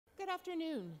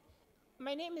afternoon.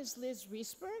 My name is Liz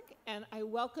Riesberg, and I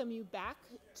welcome you back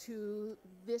to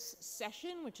this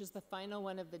session, which is the final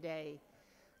one of the day.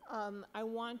 I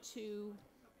want to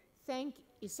thank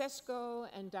ISESCO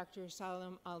and Dr.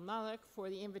 Salam Al-Malik for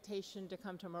the invitation to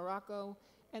come to Morocco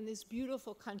and this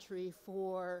beautiful country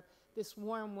for this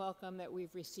warm welcome that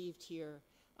we've received here.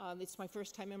 It's my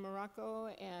first time in Morocco,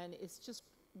 and it's just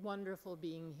wonderful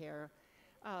being here.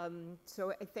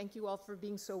 So I thank you all for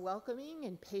being so welcoming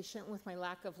and patient with my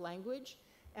lack of language,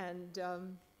 and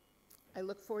I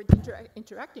look forward to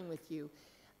interacting with you.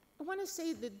 I want to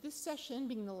say that this session,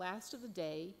 being the last of the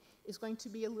day, is going to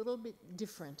be a little bit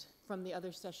different from the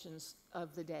other sessions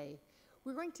of the day.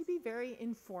 We're going to be very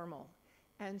informal,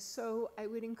 and so I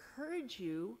would encourage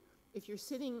you, if you're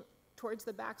sitting towards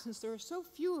the back, since there are so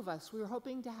few of us, we were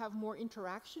hoping to have more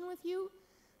interaction with you.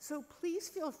 So please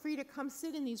feel free to come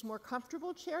sit in these more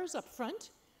comfortable chairs up front,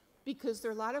 because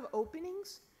there are a lot of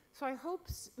openings. So I hope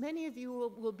many of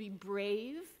you will be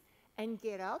brave and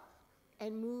get up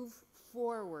and move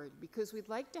forward, because we'd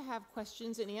like to have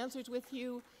questions and answers with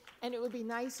you, and it would be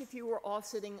nice if you were all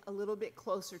sitting a little bit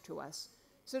closer to us.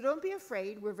 So don't be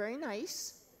afraid, we're very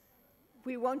nice.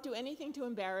 We won't do anything to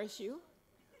embarrass you.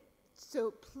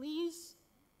 So please,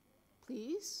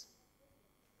 please,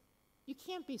 you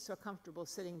can't be so comfortable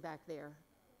sitting back there.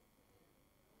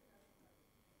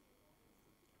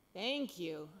 Thank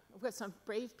you. We've got some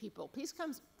brave people. Please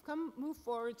come move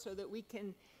forward so that we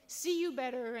can see you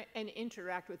better and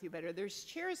interact with you better. There's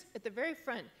chairs at the very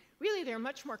front. Really, they're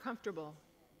much more comfortable.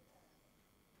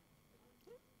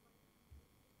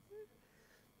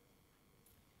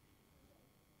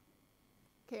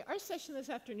 Okay, our session this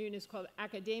afternoon is called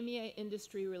Academia,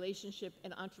 Industry, Relationship,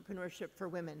 and Entrepreneurship for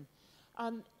Women.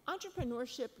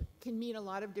 Entrepreneurship can mean a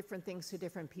lot of different things to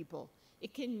different people.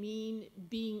 It can mean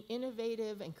being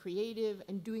innovative and creative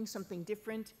and doing something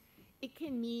different. It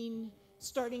can mean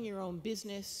starting your own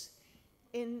business.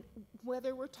 And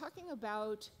whether we're talking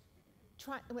about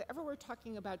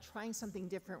trying something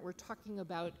different, we're talking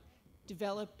about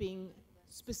developing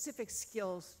specific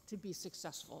skills to be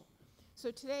successful.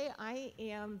 So today I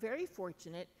am very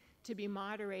fortunate to be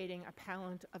moderating a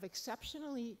panel of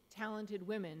exceptionally talented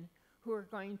women who are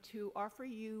going to offer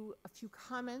you a few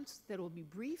comments that will be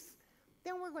brief.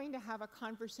 Then we're going to have a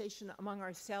conversation among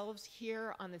ourselves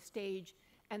here on the stage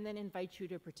and then invite you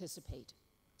to participate.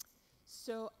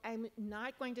 So I'm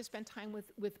not going to spend time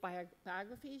with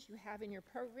biographies. You have in your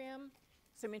program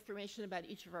some information about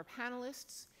each of our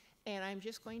panelists, and I'm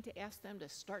just going to ask them to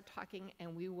start talking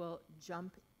and we will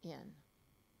jump in.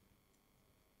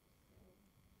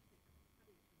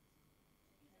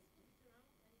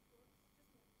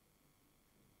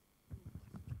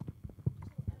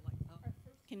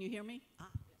 Can you hear me? Ah,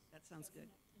 that sounds good.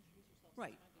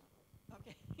 Right.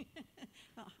 Okay.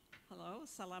 Hello,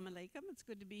 salam alaikum. It's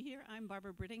good to be here. I'm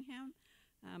Barbara Brittingham.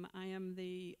 I am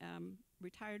the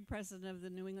retired president of the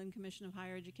New England Commission of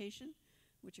Higher Education,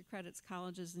 which accredits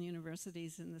colleges and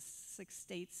universities in the 6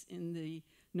 states in the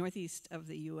northeast of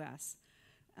the U.S.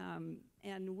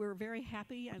 And we're very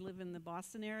happy. I live in the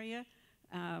Boston area.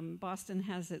 Boston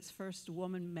has its first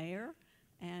woman mayor.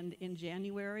 And in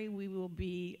January, we will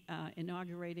be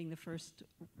inaugurating the first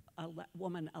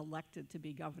woman elected to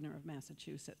be governor of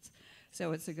Massachusetts.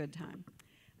 So it's a good time.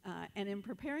 And in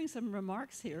preparing some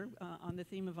remarks here on the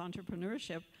theme of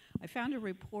entrepreneurship, I found a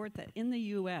report that in the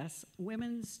US,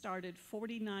 women started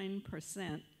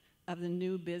 49% of the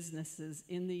new businesses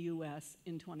in the US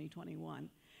in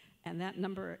 2021. And that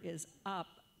number is up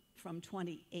from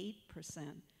 28%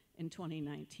 in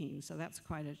 2019. So that's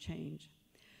quite a change.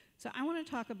 So I want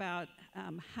to talk about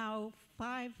how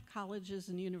 5 colleges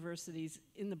and universities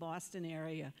in the Boston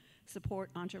area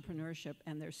support entrepreneurship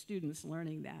and their students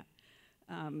learning that.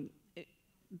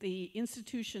 The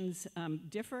institutions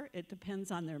differ. It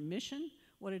depends on their mission,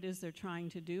 what it is they're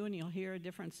trying to do, and you'll hear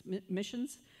different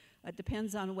missions. It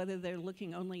depends on whether they're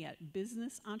looking only at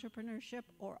business entrepreneurship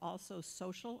or also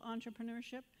social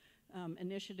entrepreneurship,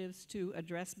 initiatives to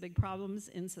address big problems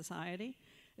in society.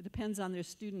 It depends on their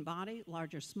student body,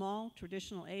 large or small,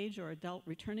 traditional age or adult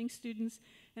returning students,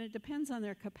 and it depends on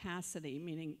their capacity,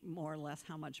 meaning more or less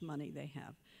how much money they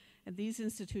have. And these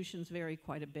institutions vary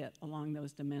quite a bit along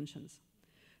those dimensions.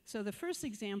 So the first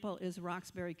example is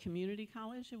Roxbury Community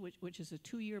College, which is a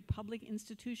 2-year public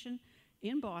institution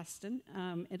in Boston.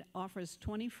 It offers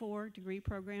 24 degree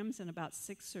programs and about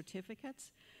 6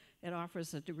 certificates. It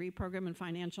offers a degree program in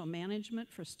financial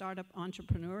management for startup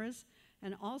entrepreneurs.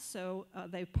 And also,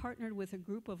 they've partnered with a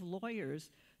group of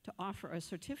lawyers to offer a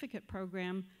certificate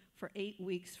program for 8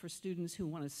 weeks for students who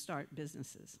want to start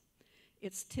businesses.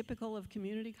 It's typical of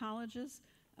community colleges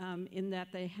in that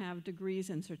they have degrees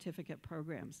and certificate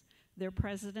programs. Their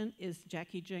president is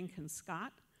Jackie Jenkins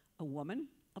Scott, a woman,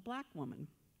 a black woman.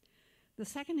 The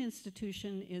second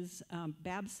institution is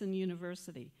Babson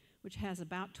University, which has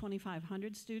about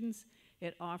 2,500 students.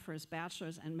 It offers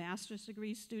bachelor's and master's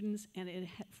degree students, and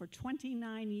for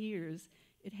 29 years,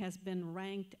 it has been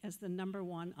ranked as the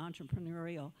 #1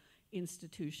 entrepreneurial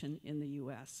institution in the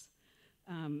U.S.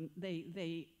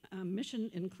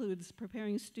 Mission includes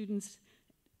preparing students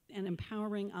and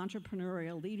empowering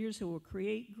entrepreneurial leaders who will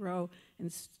create, grow,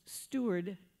 and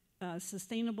steward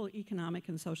sustainable economic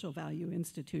and social value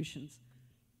institutions.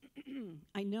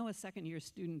 I know a second-year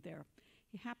student there.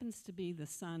 He happens to be the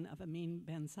son of Amin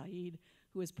Ben Said,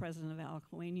 who is president of Al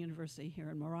Quwain University here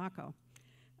in Morocco.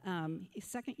 His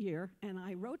second year, and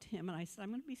I wrote to him and I said, I'm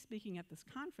going to be speaking at this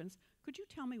conference. Could you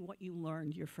tell me what you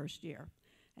learned your first year?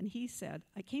 And he said,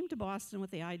 I came to Boston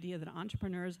with the idea that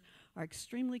entrepreneurs are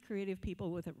extremely creative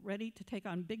people ready to take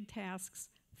on big tasks,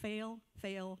 fail,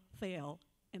 fail, fail,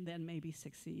 and then maybe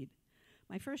succeed.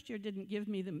 My first year didn't give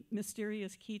me the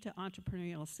mysterious key to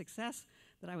entrepreneurial success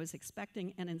that I was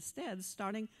expecting, and instead,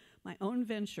 starting my own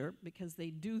venture, because they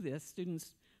do this,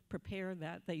 students prepare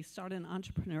that, they start an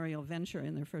entrepreneurial venture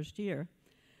in their first year,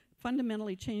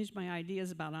 fundamentally changed my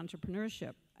ideas about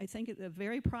entrepreneurship. I think the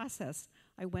very process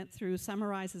I went through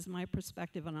summarizes my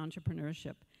perspective on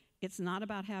entrepreneurship. It's not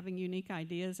about having unique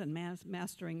ideas and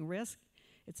mastering risk.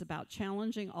 It's about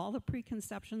challenging all the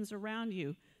preconceptions around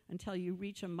you until you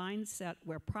reach a mindset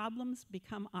where problems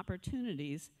become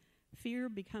opportunities, fear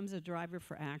becomes a driver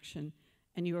for action,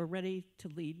 and you are ready to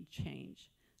lead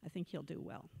change. I think you'll do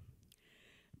well.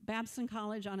 Babson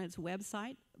College on its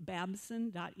website,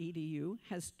 babson.edu,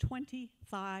 has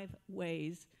 25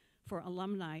 ways for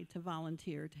alumni to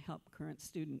volunteer to help current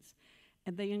students.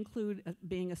 And they include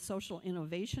being a social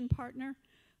innovation partner,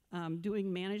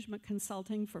 doing management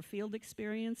consulting for field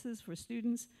experiences for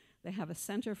students. They have a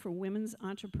Center for Women's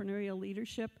Entrepreneurial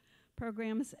Leadership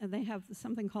programs, and they have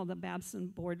something called the Babson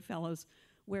Board Fellows,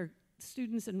 where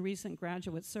students and recent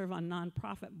graduates serve on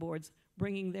nonprofit boards,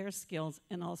 bringing their skills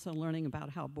and also learning about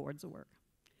how boards work.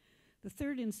 The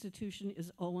third institution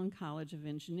is Olin College of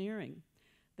Engineering.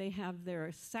 They have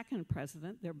their second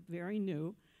president. They're very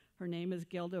new. Her name is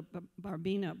Gilda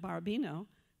Barbino.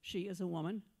 She is a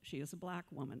woman. She is a black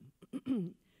woman.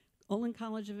 Olin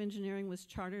College of Engineering was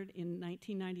chartered in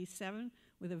 1997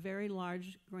 with a very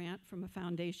large grant from a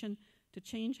foundation to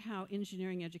change how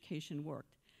engineering education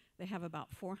worked. They have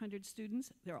about 400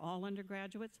 students. They're all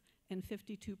undergraduates, and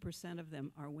 52% of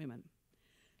them are women.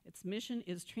 Its mission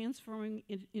is transforming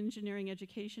engineering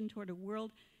education toward a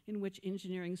world in which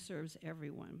engineering serves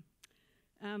everyone.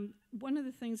 One of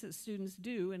the things that students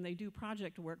do, and they do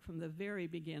project work from the very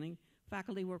beginning,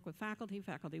 faculty work with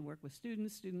faculty work with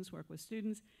students, students work with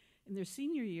students. In their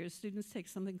senior years, students take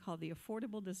something called the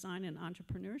Affordable Design and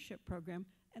Entrepreneurship Program,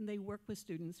 and they work with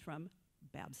students from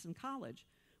Babson College,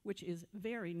 which is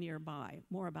very nearby.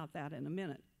 More about that in a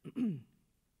minute.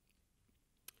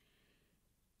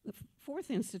 The fourth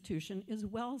institution is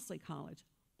Wellesley College,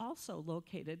 also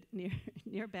located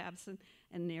near Babson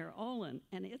and near Olin,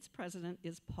 and its president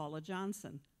is Paula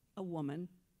Johnson, a woman,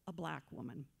 a black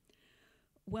woman.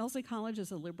 Wellesley College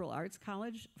is a liberal arts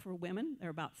college for women. There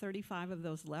are about 35 of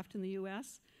those left in the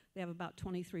US. They have about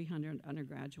 2,300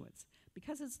 undergraduates.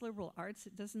 Because it's liberal arts,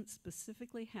 it doesn't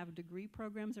specifically have degree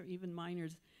programs or even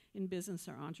minors in business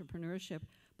or entrepreneurship,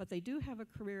 but they do have a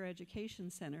career education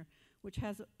center, which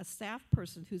has a staff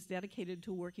person who's dedicated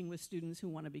to working with students who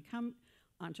want to become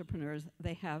entrepreneurs.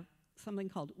 They have something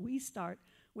called We Start,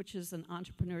 which is an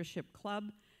entrepreneurship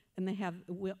club, and they have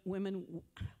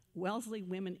Wellesley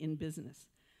Women in Business.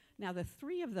 Now, the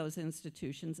three of those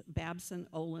institutions, Babson,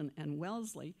 Olin, and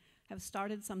Wellesley, have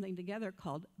started something together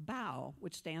called BOW,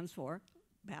 which stands for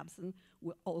Babson,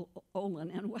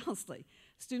 Olin, and Wellesley.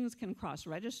 Students can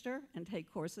cross-register and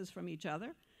take courses from each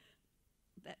other.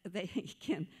 They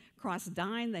can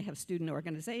cross-dine. They have student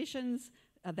organizations.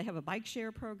 They have a bike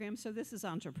share program, so this is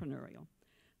entrepreneurial.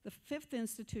 The fifth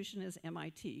institution is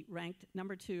MIT, ranked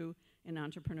 #2 in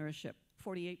entrepreneurship.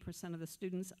 48% of the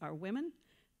students are women,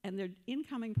 and their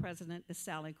incoming president is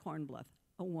Sally Kornbluth,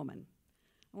 a woman.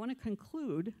 I want to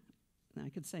conclude, and I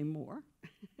could say more,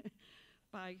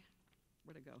 by,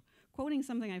 where'd it go? Quoting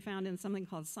something I found in something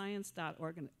called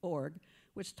science.org,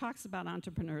 which talks about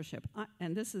entrepreneurship.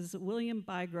 And this is William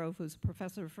Bygrove, who's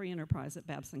professor of free enterprise at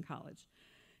Babson College.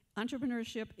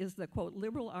 Entrepreneurship is the, quote,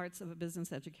 liberal arts of a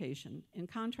business education. In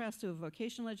contrast to a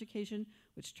vocational education,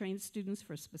 which trains students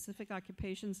for specific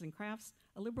occupations and crafts,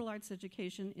 a liberal arts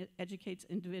education educates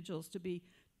individuals to be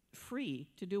free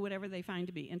to do whatever they find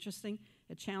to be interesting,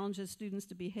 It challenges students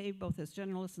to behave both as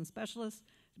generalists and specialists,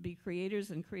 to be creators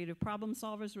and creative problem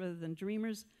solvers rather than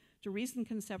dreamers, to reason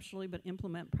conceptually but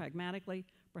implement pragmatically.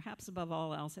 Perhaps above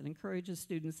all else, it encourages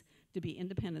students to be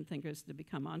independent thinkers, to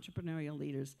become entrepreneurial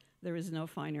leaders. There is no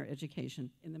finer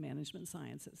education in the management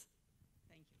sciences.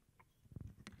 Thank you.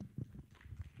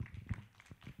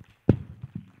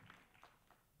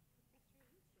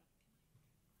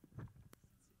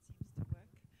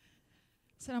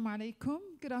 Assalamu alaikum.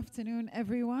 Good afternoon,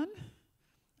 everyone.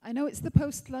 I know it's the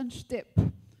post-lunch dip,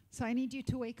 so I need you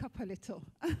to wake up a little.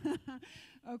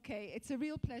 Okay, it's a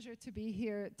real pleasure to be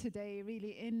here today,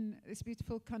 really, in this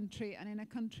beautiful country, and in a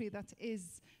country that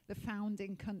is the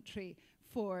founding country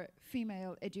for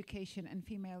female education and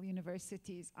female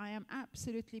universities. I am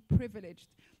absolutely privileged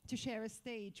to share a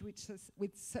stage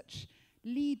with such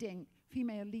leading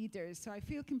female leaders, so I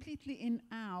feel completely in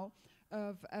awe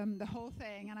of the whole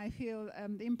thing, and I feel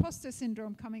the imposter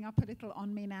syndrome coming up a little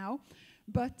on me now.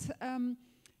 But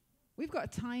we've got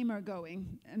a timer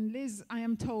going, and Liz, I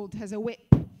am told, has a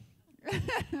whip.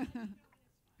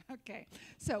 Okay,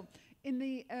 so in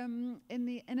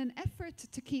an effort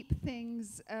to keep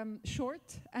things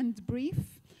short and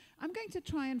brief, I'm going to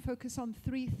try and focus on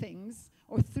three things,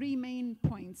 or three main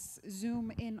points,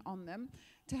 zoom in on them,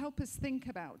 to help us think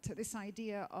about this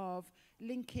idea of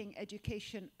linking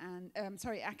education and,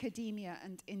 academia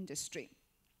and industry.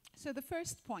 So the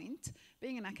first point,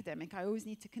 being an academic, I always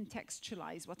need to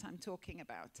contextualize what I'm talking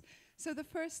about. So the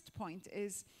first point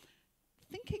is,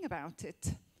 thinking about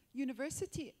it,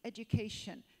 university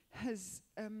education has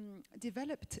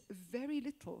developed very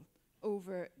little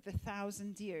over the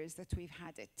 1,000 years that we've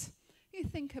had it. You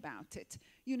think about it,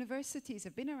 universities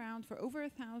have been around for over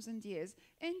 1,000 years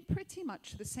in pretty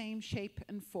much the same shape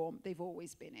and form they've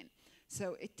always been in.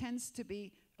 So it tends to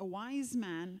be a wise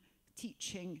man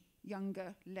teaching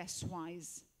younger, less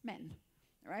wise men,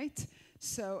 right?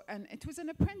 So, and it was an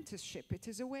apprenticeship. It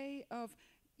is a way of,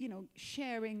 you know,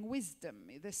 sharing wisdom,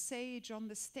 the sage on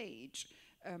the stage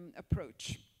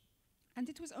approach. And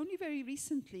it was only very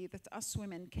recently that us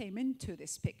women came into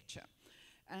this picture.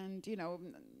 And, you know,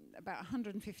 about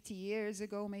 150 years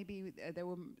ago, maybe there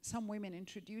were some women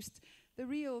introduced. The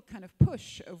real kind of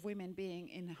push of women being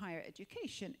in higher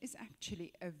education is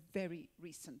actually a very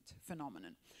recent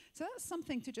phenomenon. So that's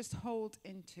something to just hold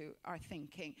into our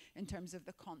thinking in terms of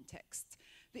the context.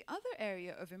 The other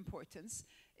area of importance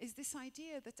is this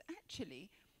idea that actually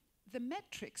the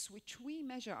metrics which we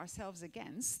measure ourselves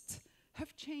against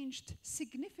have changed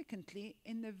significantly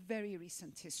in the very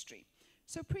recent history.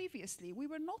 So previously, we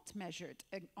were not measured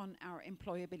on our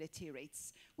employability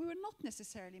rates. We were not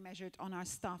necessarily measured on our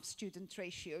staff-student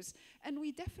ratios. And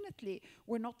we definitely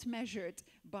were not measured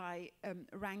by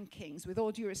rankings. With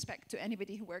all due respect to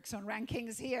anybody who works on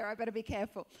rankings here, I better be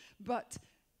careful. But,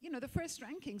 you know, the first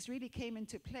rankings really came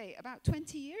into play about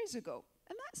 20 years ago.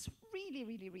 And that's really,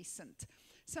 really recent.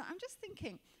 So I'm just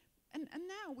thinking, and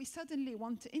now we suddenly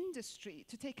want industry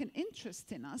to take an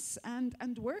interest in us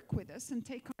and work with us and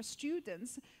take our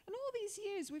students. And all these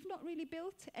years, we've not really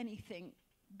built anything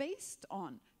based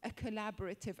on a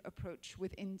collaborative approach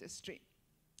with industry.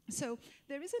 So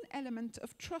there is an element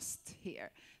of trust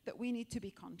here that we need to be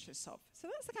conscious of. So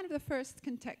that's the kind of the first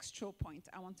contextual point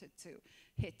I wanted to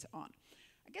hit on.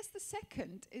 I guess the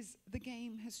second is the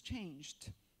game has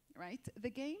changed, right? The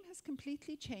game has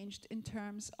completely changed in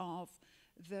terms of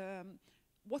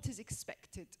what is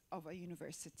expected of a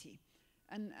university.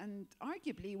 And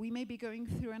arguably, we may be going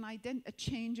through a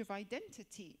change of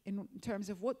identity in terms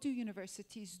of what do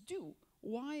universities do?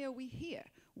 Why are we here?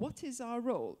 What is our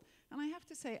role? And I have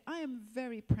to say, I am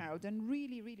very proud and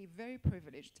really, really very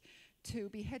privileged to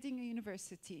be heading a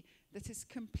university that is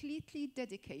completely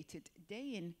dedicated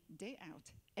day in, day out.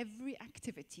 Every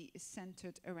activity is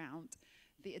centered around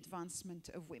the advancement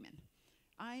of women.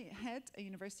 I head a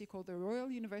university called the Royal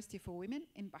University for Women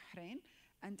in Bahrain,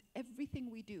 and everything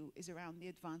we do is around the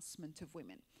advancement of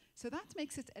women. So that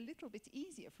makes it a little bit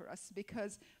easier for us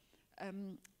because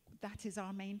that is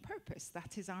our main purpose,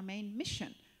 that is our main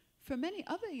mission. For many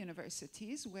other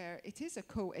universities where it is a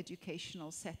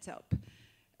co-educational setup,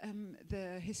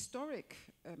 the historic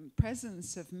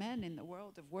presence of men in the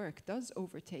world of work does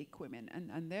overtake women,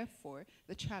 and therefore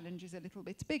the challenge is a little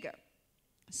bit bigger.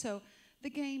 So the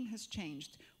game has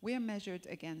changed. We are measured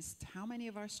against how many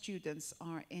of our students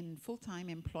are in full-time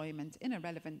employment in a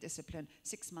relevant discipline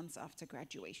 6 months after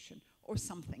graduation, or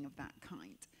something of that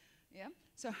kind. Yeah?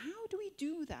 So how do we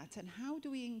do that, and how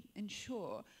do we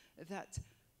ensure that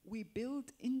we build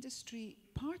industry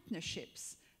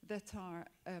partnerships that are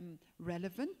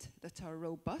relevant, that are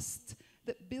robust,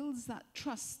 that builds that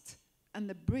trust and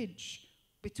the bridge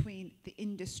between the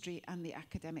industry and the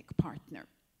academic partner.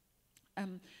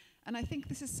 And I think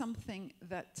this is something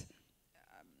that,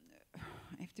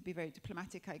 I have to be very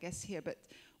diplomatic, I guess, here, but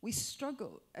we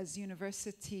struggle as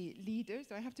university leaders.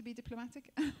 Do I have to be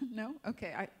diplomatic? No?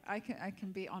 Okay, I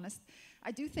can be honest.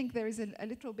 I do think there is a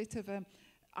little bit of an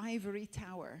ivory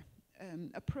tower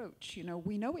approach. You know,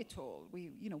 we know it all.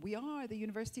 We are the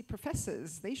university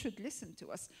professors. They should listen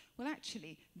to us. Well,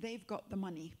 actually, they've got the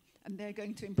money, and they're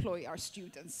going to employ our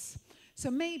students. So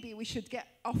maybe we should get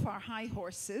off our high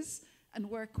horses and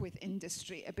work with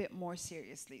industry a bit more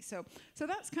seriously. So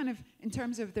that's kind of in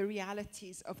terms of the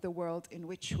realities of the world in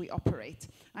which we operate.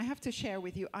 I have to share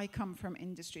with you, I come from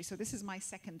industry, so this is my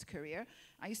second career.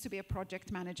 I used to be a project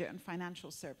manager in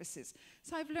financial services.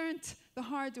 So I've learned the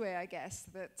hard way, I guess,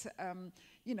 that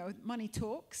you know, money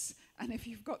talks, and if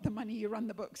you've got the money, you run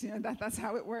the books. You know, that's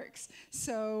how it works.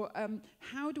 So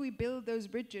how do we build those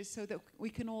bridges so that we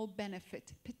can all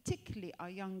benefit, particularly our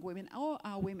young women, or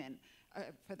our women,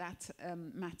 for that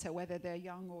matter, whether they're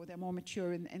young or they're more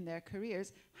mature in their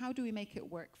careers? How do we make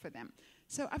it work for them?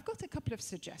 So I've got a couple of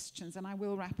suggestions, and I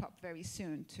will wrap up very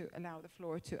soon to allow the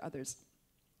floor to others.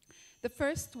 The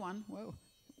first one, whoa,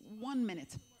 1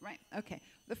 minute, right, okay.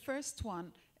 The first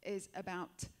one is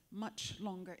about much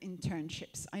longer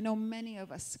internships. I know many of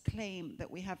us claim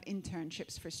that we have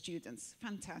internships for students.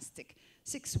 Fantastic.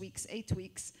 6 weeks, 8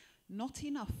 weeks, not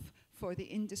enough for the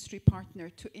industry partner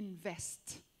to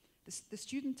invest. The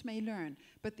student may learn,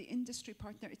 but the industry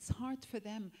partner, it's hard for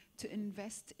them to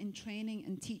invest in training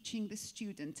and teaching the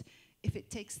student if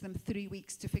it takes them 3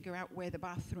 weeks to figure out where the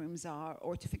bathrooms are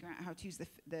or to figure out how to use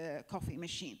the coffee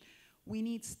machine. We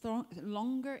need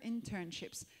longer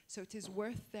internships, so it is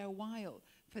worth their while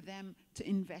for them to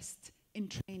invest in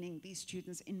training these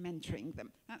students, in mentoring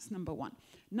them. That's number one.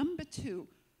 Number two,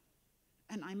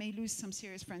 and I may lose some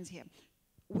serious friends here,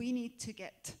 we need to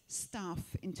get staff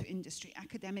into industry,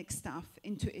 academic staff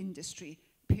into industry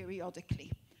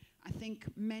periodically. I think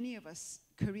many of us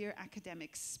career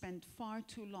academics spend far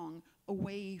too long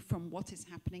away from what is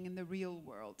happening in the real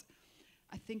world.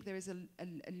 I think there is a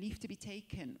leaf to be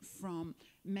taken from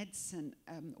medicine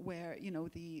where, you know,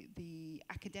 the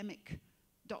academic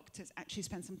doctors actually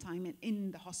spend some time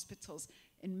in the hospitals.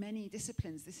 In many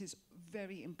disciplines, this is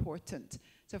very important.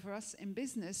 So for us in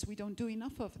business, we don't do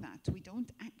enough of that. We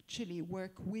don't actually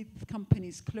work with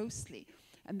companies closely.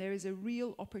 And there is a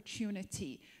real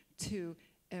opportunity to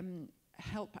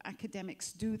help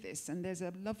academics do this. And there's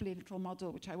a lovely little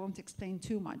model, which I won't explain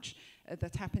too much,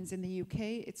 that happens in the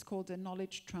UK. It's called a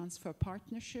Knowledge Transfer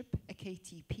Partnership, a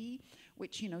KTP,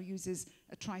 which, you know, uses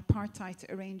a tripartite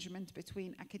arrangement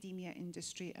between academia,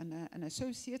 industry, and an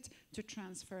associate to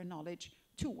transfer knowledge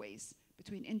 2 ways,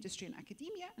 between industry and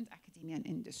academia and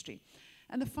industry.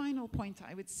 And the final point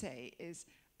I would say is,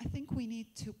 I think we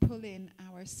need to pull in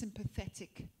our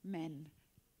sympathetic men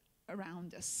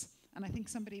around us. And I think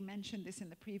somebody mentioned this in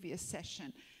the previous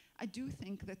session. I do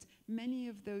think that many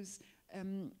of those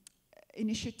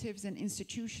initiatives and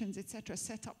institutions, etc.,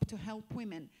 set up to help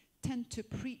women tend to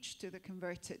preach to the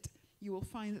converted. You will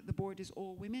find that the board is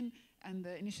all women and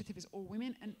the initiative is all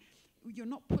women, and you're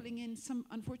not pulling in,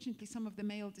 unfortunately, some of the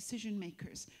male decision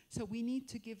makers. So we need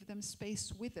to give them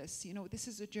space with us. You know, this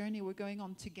is a journey we're going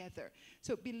on together.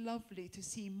 So it'd be lovely to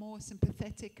see more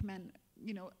sympathetic men,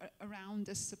 you know, around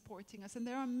us, supporting us, and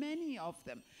there are many of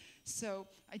them. So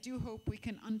I do hope we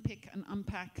can unpick and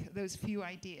unpack those few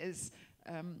ideas,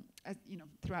 you know,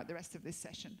 throughout the rest of this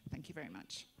session. Thank you very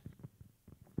much.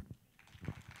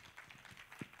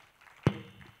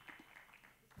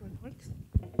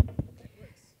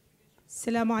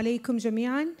 Assalamu alaikum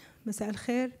jami'an. Masa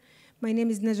al-khair. My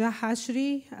name is Najah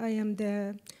Ashri. I am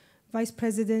the Vice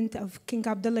President of King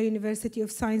Abdullah University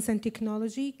of Science and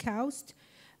Technology, KAUST.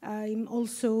 I'm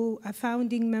also a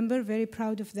founding member, very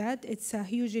proud of that. It's a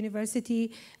huge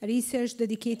university, a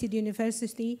research-dedicated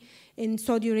university in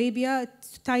Saudi Arabia,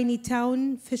 a tiny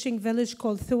town, fishing village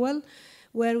called Thuwal,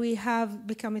 where we have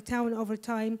become a town over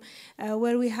time,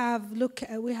 where we are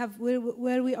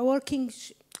working.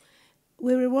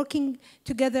 We're working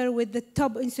together with the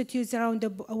top institutes around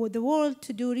the world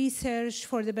to do research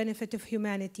for the benefit of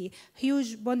humanity.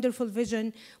 Huge, wonderful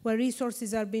vision where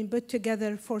resources are being put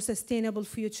together for a sustainable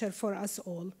future for us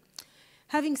all.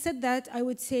 Having said that, I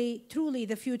would say truly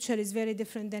the future is very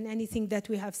different than anything that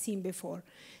we have seen before.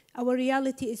 Our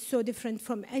reality is so different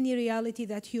from any reality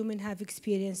that humans have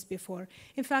experienced before.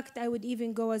 In fact, I would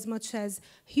even go as much as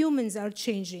humans are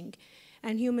changing.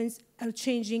 And humans are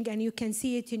changing, and you can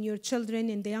see it in your children,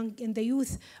 in the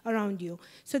youth around you.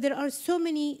 So there are so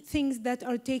many things that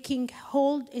are taking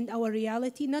hold in our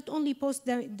reality, not only post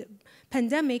the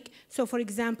pandemic. So for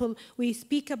example, we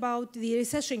speak about the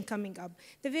recession coming up,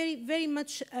 the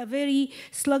very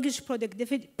sluggish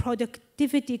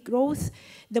productivity growth,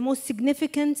 the most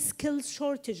significant skill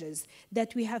shortages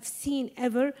that we have seen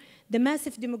ever, the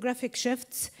massive demographic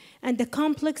shifts, and the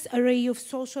complex array of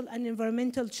social and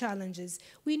environmental challenges.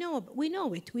 We know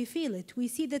it, we feel it, we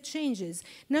see the changes.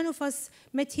 None of us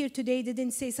met here today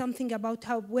didn't say something about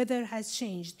how weather has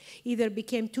changed, either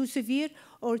became too severe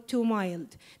or too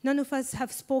mild. None of us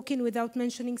have spoken without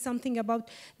mentioning something about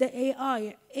the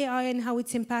AI and how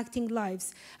it's impacting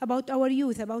lives, about our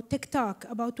youth, about TikTok,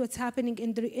 about what's happening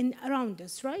around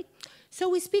us, right? So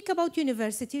we speak about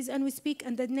universities, and we speak,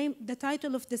 and the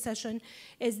title of the session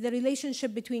is the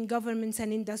relationship between governments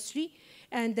and industry,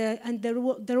 and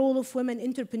the role of women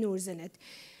entrepreneurs in it.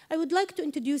 I would like to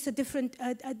introduce a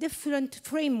different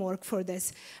framework for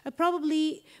this. I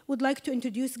probably would like to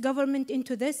introduce government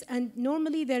into this, and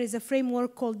normally there is a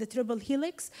framework called the triple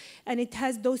helix, and it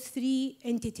has those three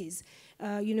entities: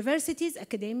 universities,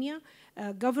 academia,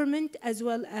 government, as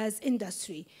well as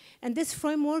industry. And this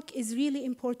framework is really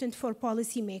important for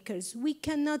policymakers. We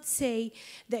cannot say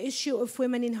the issue of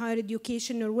women in higher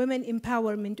education or women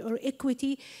empowerment or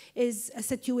equity is a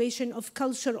situation of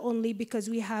culture only, because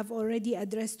we have already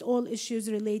addressed all issues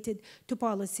related to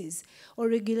policies or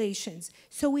regulations.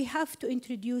 So we have to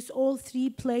introduce all three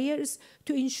players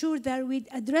to ensure that we're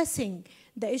addressing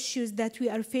the issues that we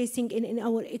are facing in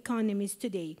our economies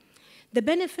today. The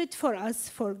benefit for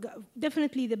us,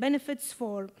 definitely the benefit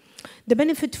for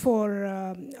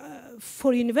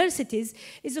universities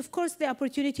is, of course, the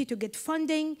opportunity to get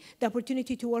funding, the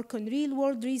opportunity to work on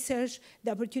real-world research,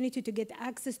 the opportunity to get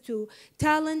access to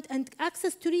talent and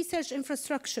access to research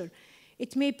infrastructure.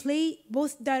 It may play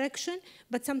both directions,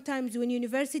 but sometimes when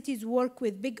universities work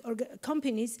with big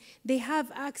companies, they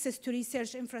have access to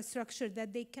research infrastructure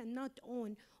that they cannot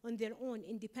own on their own,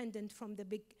 independent from the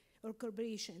big or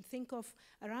corporation. Think of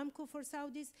Aramco for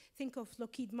Saudis, think of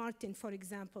Lockheed Martin, for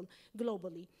example,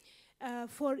 globally.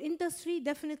 For industry,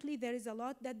 definitely there is a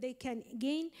lot that they can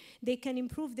gain. They can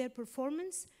improve their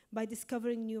performance by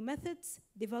discovering new methods,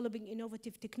 developing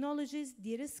innovative technologies,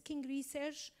 de-risking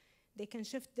research. They can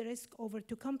shift the risk over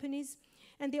to companies.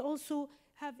 And they also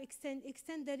have extend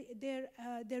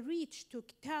their reach to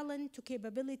talent, to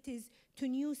capabilities, to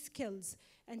new skills,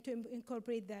 and to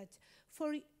incorporate that.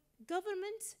 For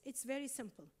governments, it's very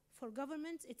simple. For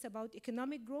governments, it's about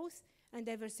economic growth and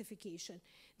diversification.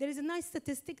 There is a nice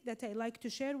statistic that I like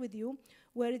to share with you,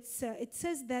 where it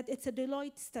says that it's a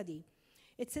Deloitte study.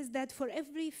 It says that for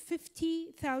every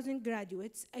 50,000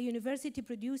 graduates, a university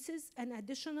produces an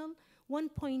additional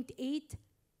 $1.8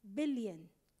 billion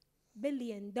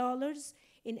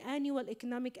in annual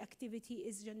economic activity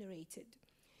is generated.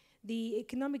 The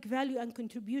economic value and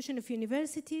contribution of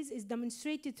universities is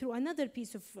demonstrated through another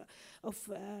piece of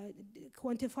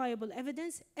quantifiable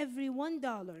evidence. Every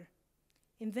 $1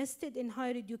 invested in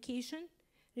higher education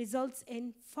results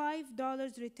in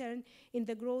 $5 return in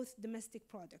the gross domestic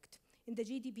product, in the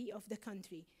GDP of the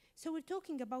country. So we're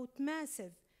talking about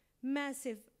massive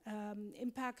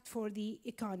impact for the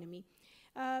economy.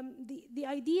 The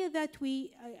idea that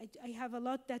I have a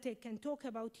lot that I can talk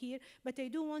about here, but I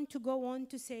do want to go on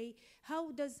to say,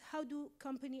 how do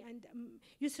company, and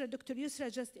Dr.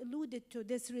 Yusra just alluded to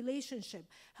this relationship.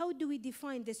 How do we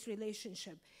define this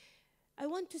relationship? I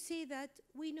want to say that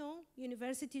we know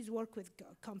universities work with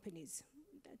companies.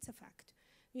 That's a fact.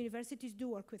 Universities do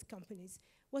work with companies.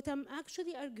 What I'm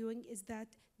actually arguing is that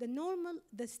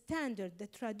the standard, the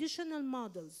traditional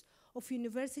models of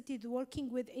universities working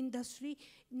with industry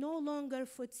no longer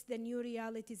fits the new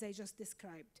realities I just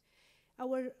described.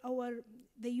 The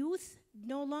youth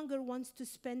no longer wants to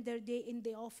spend their day in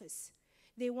the office.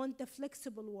 They want the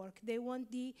flexible work. They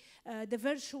want the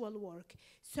virtual work.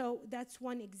 So that's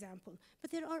one example.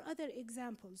 But there are other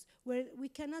examples where we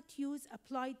cannot use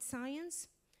applied science,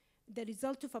 the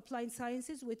result of applied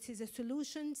sciences, which is a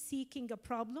solution seeking a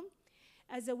problem,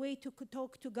 as a way to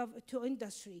talk to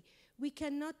industry. We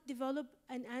cannot develop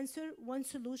an answer, one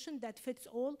solution that fits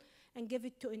all, and give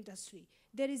it to industry.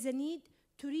 There is a need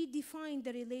to redefine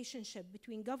the relationship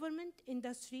between government,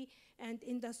 industry, and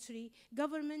industry,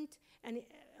 government, and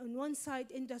on one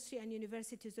side, industry and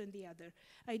universities on the other.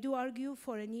 I do argue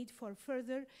for a need for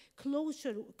further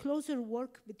closer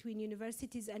work between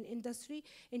universities and industry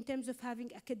in terms of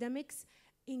having academics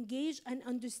engage and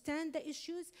understand the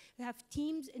issues. We have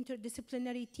teams,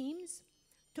 interdisciplinary teams,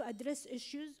 to address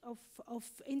issues of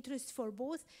interest for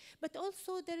both, but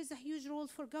also there is a huge role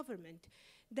for government,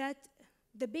 that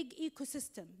the big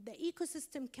ecosystem, the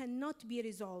ecosystem cannot be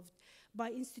resolved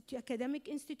by academic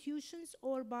institutions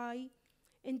or by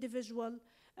individual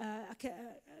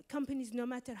companies, no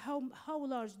matter how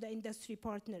large the industry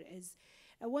partner is.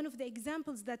 One of the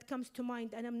examples that comes to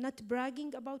mind, and I'm not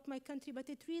bragging about my country, but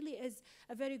it really is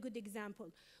a very good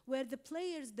example, where the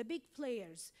players, the big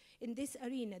players in this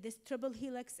arena, this triple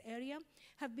helix area,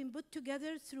 have been put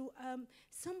together through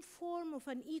some form of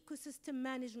an ecosystem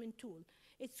management tool.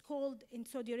 It's called, in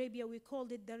Saudi Arabia, we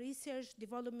called it the Research,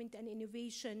 Development, and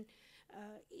Innovation.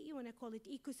 You want to call it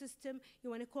ecosystem, you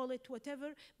want to call it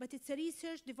whatever, but it's a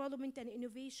research, development, and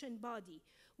innovation body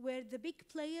where the big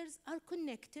players are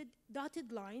connected,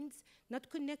 dotted lines, not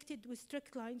connected with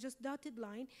strict lines, just dotted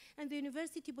line, and the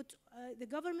university, the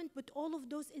government put all of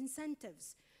those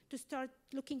incentives to start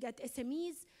looking at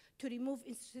SMEs, to remove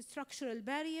structural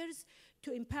barriers,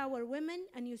 to empower women,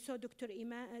 and you saw Dr.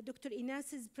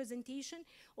 Inas's presentation,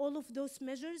 all of those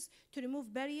measures to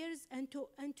remove barriers and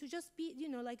to just be,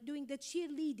 like doing the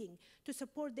cheerleading to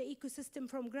support the ecosystem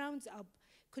from grounds up,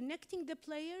 connecting the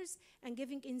players and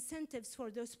giving incentives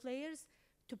for those players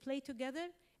to play together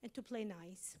and to play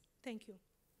nice. Thank you.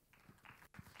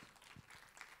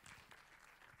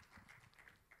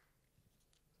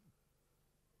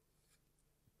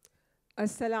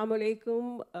 Assalamu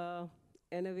alaikum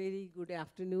and a very good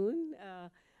afternoon.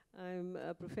 I'm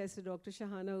Professor Dr.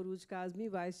 Shahana Uruj Kazmi,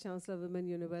 Vice Chancellor of Women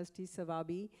University,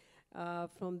 Sawabi,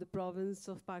 from the province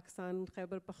of Pakistan,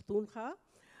 Khyber Pakhtunkhwa.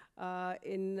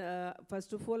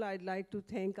 First of all, I'd like to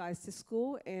thank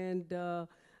ISISCO and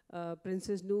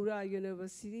Princess Noura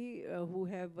University who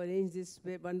have arranged this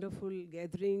wonderful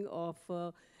gathering of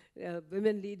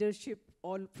women leadership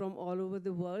from all over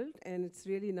the world, and it's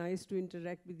really nice to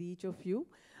interact with each of you.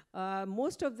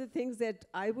 Most of the things that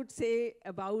I would say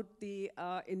about the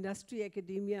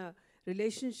industry-academia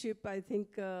relationship, I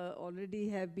think already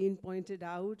have been pointed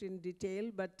out in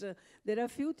detail, but there are a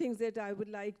few things that I would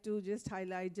like to just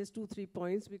highlight, just 2-3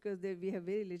 points, because we have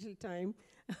very little time.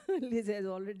 Liz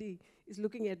is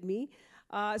looking at me.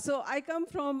 So I come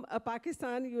from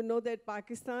Pakistan. You know that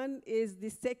Pakistan is the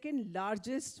second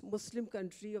largest Muslim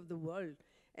country of the world,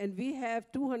 and we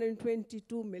have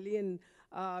 222 million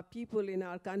people in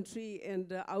our country,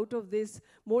 and out of this,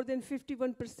 more than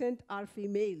 51% are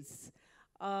females.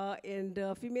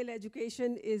 Female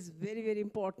education is very, very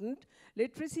important.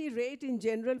 Literacy rate in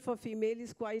general for female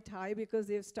is quite high because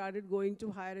they've started going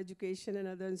to higher education and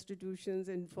other institutions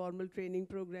and formal training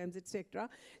programs, etc.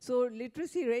 So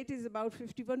literacy rate is about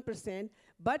 51%,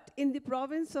 but in the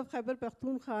province of Khyber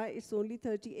Pakhtunkhwa, it's only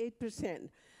 38%.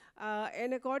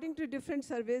 And according to different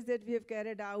surveys that we have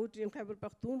carried out in Khyber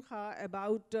Pakhtunkhwa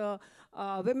about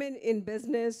women in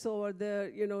business or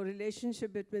the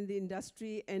relationship between the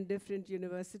industry and different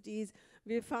universities,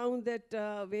 we found that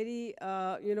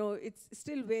it's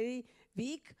still very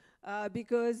weak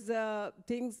because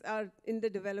things are in the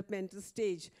developmental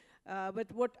stage.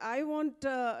 But what I want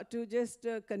to just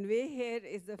convey here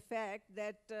is the fact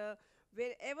that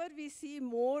wherever we see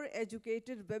more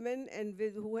educated women and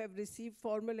who have received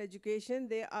formal education,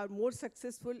 they are more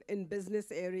successful in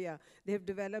business area. They have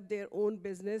developed their own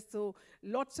business. So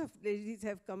lots of ladies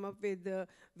have come up with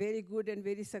very good and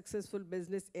very successful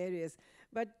business areas.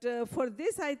 But for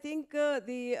this, I think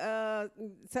the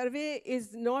survey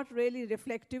is not really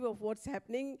reflective of what's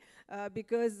happening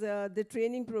because the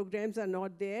training programs are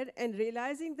not there. And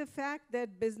realizing the fact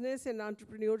that business and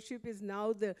entrepreneurship is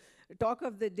now the talk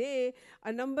of the day,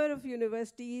 a number of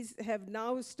universities have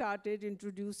now started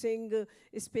introducing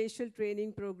spatial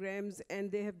training programs, and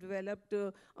they have developed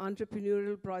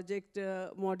entrepreneurial project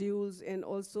modules, and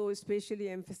also especially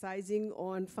emphasizing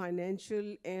on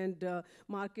financial and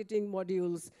marketing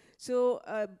modules. So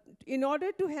in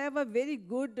order to have a very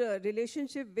good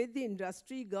relationship with the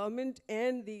industry, government,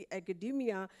 and the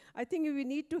academia, I think we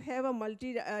need to have a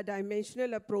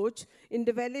multi-dimensional approach in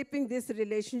developing this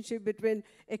relationship between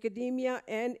academia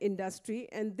and industry,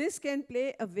 and this can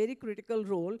play a very critical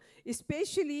role,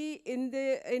 especially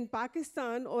in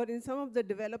Pakistan or in some of the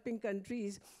developing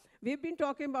countries. We've been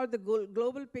talking about the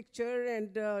global picture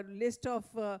and list of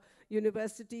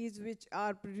universities which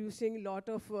are producing a lot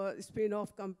of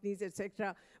spin-off companies,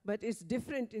 etc. But it's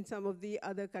different in some of the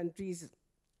other countries.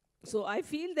 So I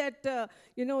feel that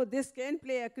this can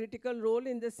play a critical role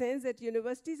in the sense that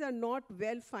universities are not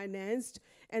well financed,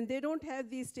 and they don't have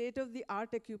the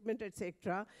state-of-the-art equipment,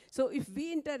 etc. So if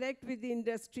we interact with the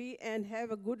industry and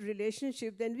have a good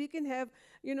relationship, then we can have,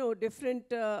 different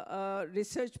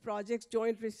research projects,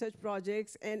 joint research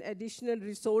projects, and additional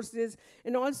resources,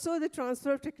 and also the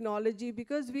transfer of technology,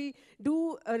 because we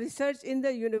do research in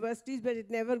the universities, but it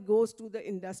never goes to the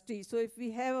industry. So if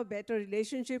we have a better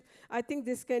relationship, I think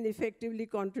this can effectively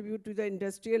contribute to the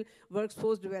industrial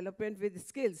workforce development with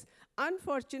skills.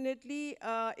 Unfortunately,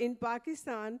 in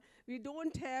Pakistan, we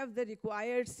don't have the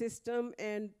required system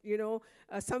and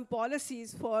some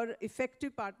policies for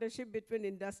effective partnership between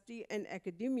industry and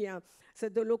academia, so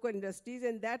the local industries,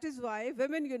 and that is why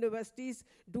women universities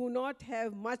do not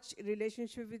have much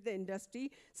relationship with the industry.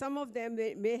 Some of them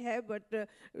may have, but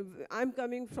I'm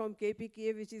coming from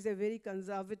KPK, which is a very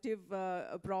conservative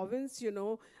province.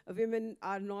 Women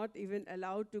are not even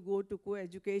allowed to go to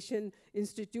co-education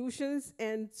institutions,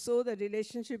 and so the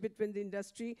relationship between the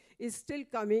industry is still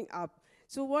coming up.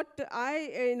 So what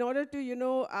in order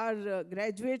to, our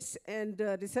graduates and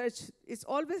research is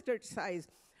always criticized.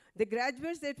 The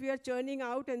graduates that we are churning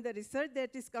out and the research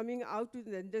that is coming out to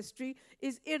the industry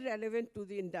is irrelevant to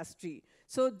the industry.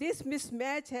 So this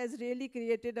mismatch has really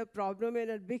created a problem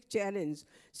and a big challenge.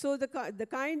 So the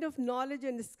kind of knowledge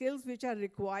and skills which are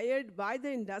required by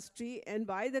the industry and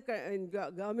by the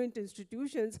government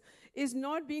institutions is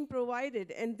not being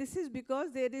provided. And this is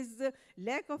because there is a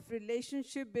lack of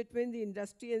relationship between the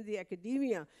industry and the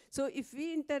academia. So if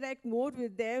we interact more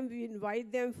with them, we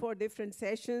invite them for different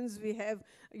sessions, we have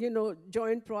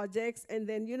joint projects, and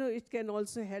then it can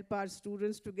also help our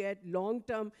students to get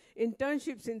long-term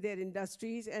internships in their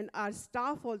industries, and our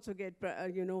staff also get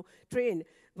trained.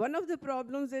 One of the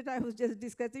problems that I was just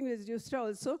discussing with Yusra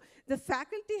also, the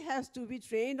faculty has to be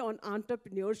trained on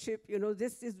entrepreneurship.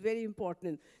 This is very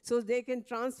important. So they can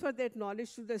transfer that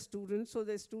knowledge to the students, so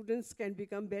the students can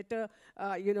become better,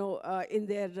 in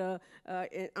their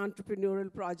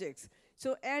entrepreneurial projects.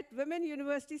 So at Women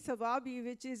University Sawabi,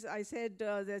 which is, I said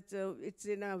that it's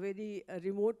in a very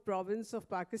remote province of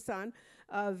Pakistan,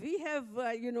 we have,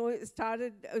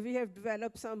 we have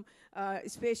developed some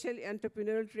special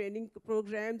entrepreneurial training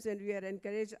programs, and we are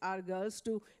encouraged our girls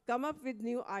to come up with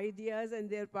new ideas, and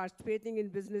they're participating in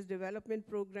business development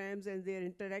programs, and they're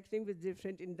interacting with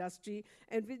different industry.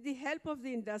 And with the help of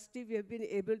the industry, we have been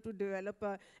able to develop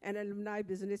an alumni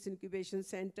business incubation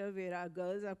center where our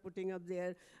girls are putting up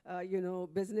their,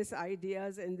 business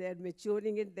ideas, and they're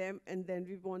maturing in them, and then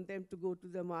we want them to go to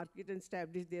the market and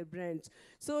establish their brands.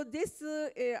 So this,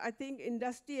 I think,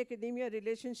 industry-academia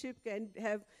relationship can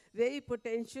have very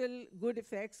potential good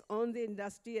effects on the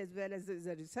industry as well as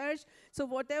the research. So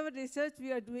whatever research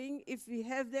we are doing, if we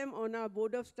have them on our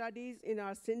board of studies, in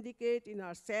our syndicate, in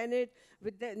our senate,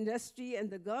 with the industry and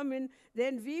the government,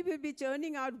 then we will be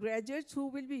churning out graduates who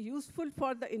will be useful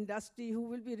for the industry, who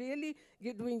will be really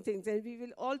doing things. And we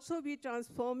will also be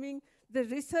transforming the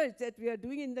research that we are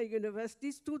doing in the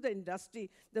universities to the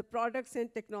industry. The products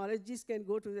and technologies can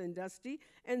go to the industry,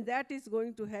 and that is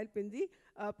going to help in the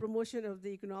promotion of the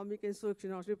economic and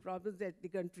socio-economic problems that the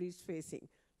country is facing.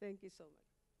 Thank you so much.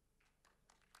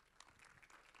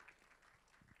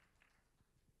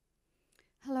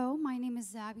 Hello, my name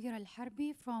is Abir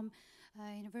Al-Harbi from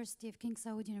University of King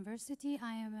Saud University.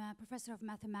 I am a professor of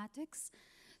mathematics,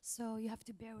 so you have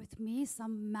to bear with me.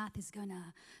 Some math is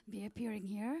gonna be appearing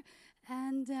here.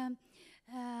 And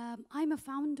I'm a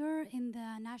founder in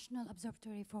the National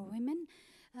Observatory for Women.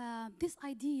 This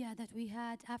idea that we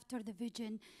had after the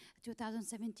Vision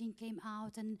 2017 came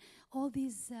out, and all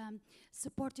these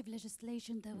supportive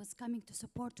legislation that was coming to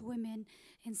support women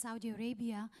in Saudi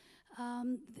Arabia,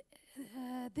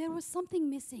 there was something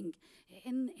missing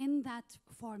in that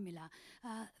formula.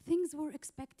 Things were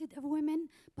expected of women,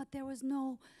 but there was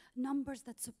no numbers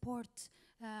that support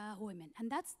women.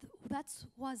 And that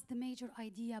was the major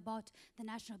idea about the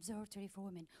National Observatory for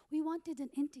Women. We wanted an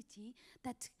entity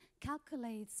that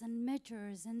calculates and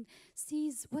measures and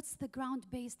sees what's the ground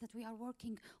base that we are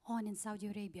working on in Saudi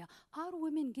Arabia. Are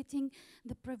women getting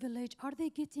the privilege? Are they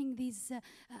getting these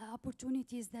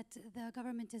opportunities that the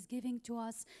government is giving to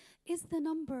us? Is the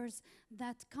numbers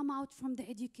that come out from the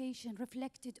education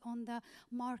reflected on the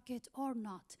market or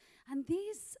not? And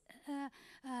these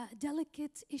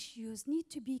delicate issues need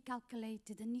to be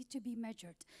calculated and need to be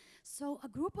measured. So a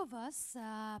group of us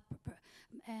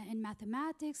in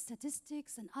mathematics,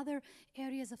 statistics, and other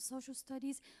areas of social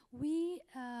studies, we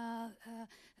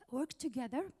worked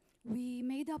together. We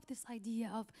made up this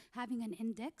idea of having an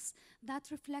index that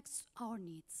reflects our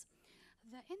needs.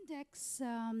 The index,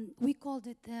 we called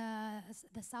it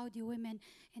the Saudi Women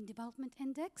in Development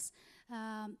Index.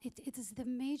 It is the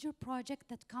major project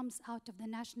that comes out of the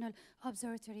National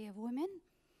Observatory of Women.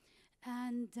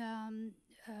 And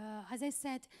as I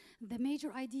said, the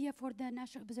major idea for the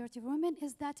National Observatory of Women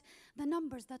is that the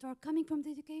numbers that are coming from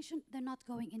the education, they're not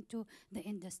going into the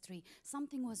industry.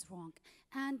 Something was wrong.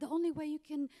 And the only way you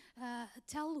can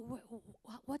tell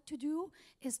what to do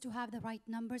is to have the right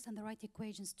numbers and the right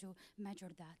equations to measure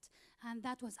that. And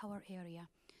that was our area.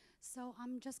 So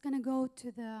I'm just going to go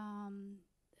to the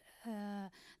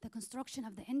construction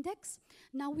of the index.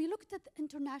 Now we looked at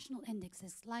international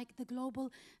indexes like the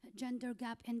Global Gender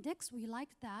Gap Index. We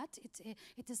like that.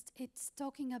 It's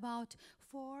talking about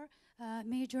 4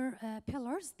 major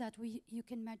pillars that you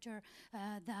can measure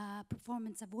the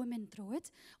performance of women through it,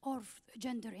 or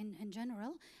gender in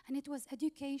general. And it was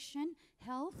education,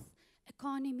 health,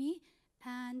 economy,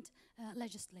 and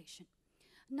legislation.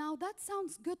 Now that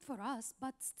sounds good for us,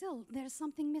 but still there's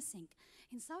something missing.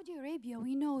 In Saudi Arabia,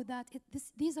 we know that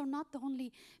these are not the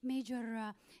only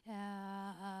major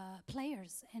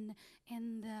players in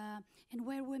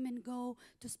where women go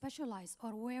to specialize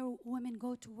or where women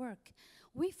go to work.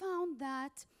 We found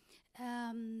that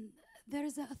there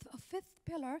is a 5th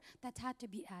pillar that had to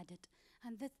be added,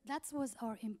 and that was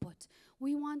our input.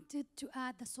 We wanted to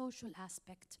add the social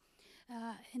aspect.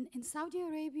 In Saudi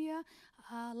Arabia,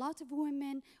 a lot of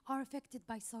women are affected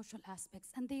by social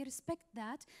aspects, and they respect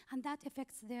that, and that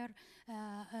affects their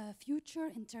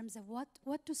future in terms of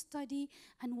what to study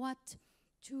and what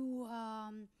to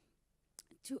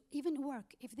even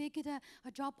work. If they get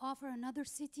a job offer in another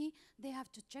city, they have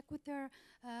to check with their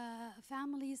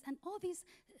families, and all these,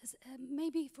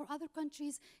 maybe for other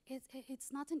countries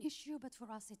it's not an issue, but for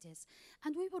us it is.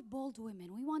 And we were bold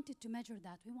women. We wanted to measure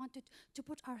that. We wanted to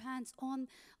put our hands on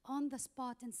the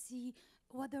spot and see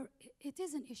whether it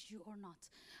is an issue or not.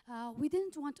 We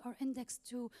didn't want our index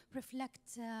to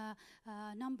reflect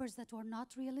numbers that were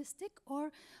not realistic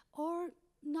or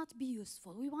not be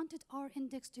useful. We wanted our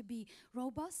index to be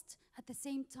robust, at the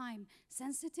same time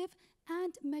sensitive,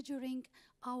 and measuring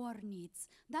our needs.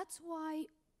 That's why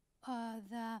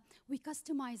we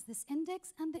customized this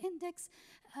index, and the index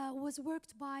was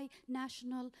worked by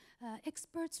national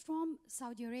experts from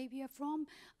Saudi Arabia, from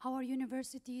our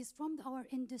universities, from our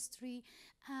industry.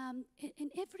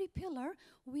 In every pillar,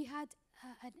 we had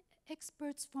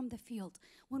experts from the field.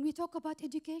 When we talk about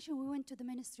education, we went to the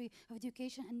Ministry of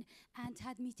Education and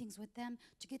had meetings with them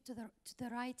to get to the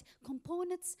right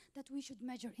components that we should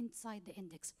measure inside the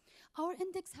index. Our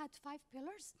index had 5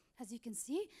 pillars, as you can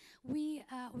see. We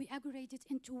aggregated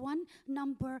into one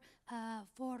number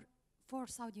for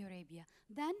Saudi Arabia.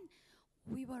 Then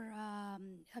we were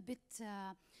a bit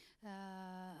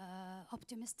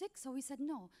optimistic, so we said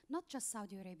no, not just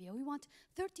Saudi Arabia. We want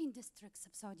 13 districts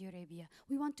of Saudi Arabia.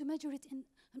 We want to measure it in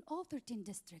all 13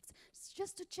 districts,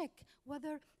 just to check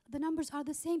whether the numbers are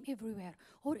the same everywhere,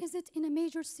 or is it in a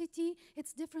major city,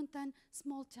 it's different than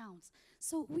small towns.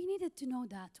 So we needed to know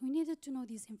that. We needed to know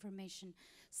this information.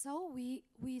 So we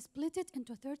split it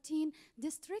into 13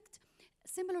 districts.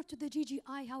 Similar to the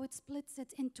GGI, how it splits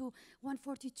it into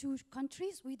 142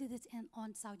 countries, we did it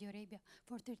on Saudi Arabia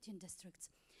for 13 districts.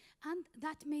 And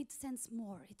that made sense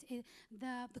more.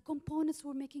 The components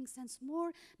were making sense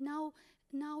more. Now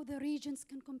the regions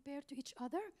can compare to each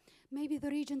other. Maybe the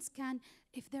regions can,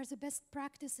 if there's a best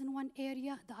practice in one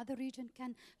area, the other region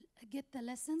can get the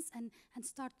lessons and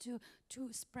start to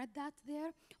spread that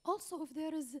there. Also, if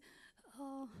there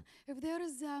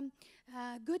is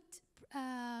good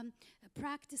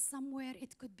practice somewhere,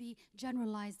 it could be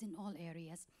generalized in all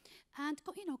areas. And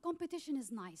competition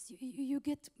is nice. You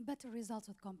get better results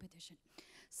with competition.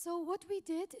 So what we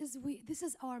did is this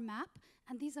is our map,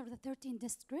 and these are the 13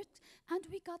 districts, and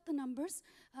we got the numbers.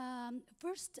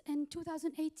 First, in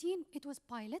 2018, it was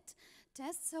pilot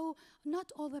test, so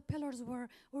not all the pillars were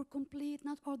complete,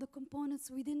 not all the components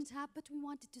we didn't have, but we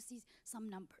wanted to see some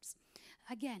numbers.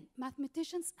 Again,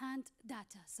 mathematicians and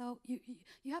data, so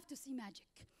you have to see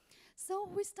magic. So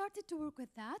we started to work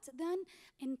with that. Then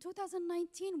in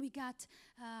 2019, we got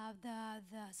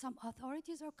some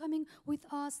authorities are coming with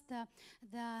us. The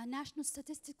National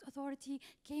Statistics Authority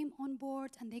came on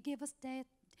board, and they gave us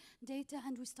data,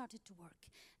 and we started to work.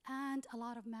 And a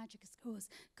lot of magic was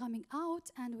coming out,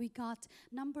 and we got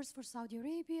numbers for Saudi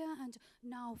Arabia and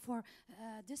now for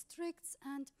districts,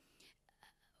 and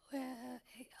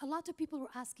a lot of people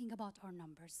were asking about our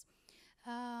numbers.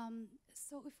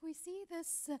 So if we see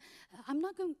this, I'm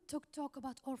not going to talk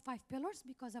about all 5 pillars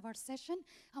because of our session.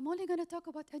 I'm only going to talk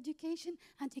about education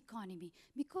and economy,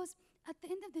 because at the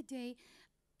end of the day,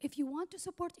 if you want to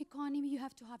support economy, you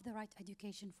have to have the right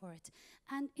education for it.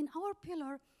 And in our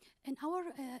pillar, in our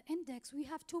index, we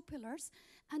have 2 pillars,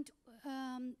 and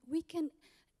we can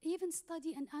even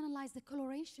study and analyze the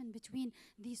correlation between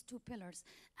these 2 pillars.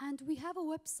 And we have a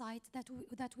website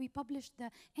that we publish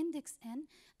the index in,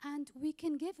 and we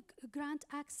can give grant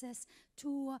access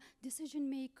to decision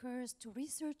makers, to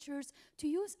researchers, to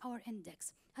use our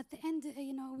index. At the end,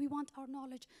 we want our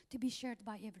knowledge to be shared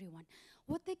by everyone.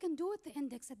 What they can do with the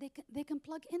index, that they can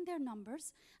plug in their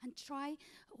numbers and try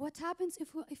what happens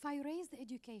if I raise the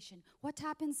education, what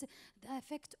happens, the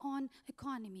effect on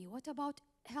economy, what about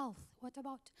health, what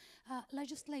about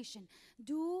legislation,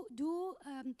 do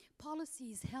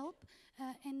policies help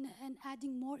in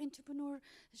adding more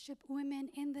entrepreneurship women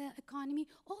in the economy?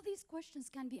 All these questions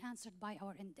can be answered by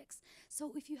our index.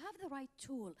 So if you have the right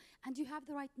tool and you have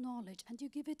the right knowledge and you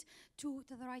give it to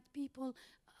the right people,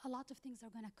 a lot of things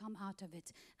are going to come out of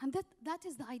it. And that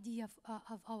is the idea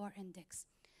of our index.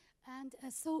 And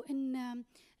so in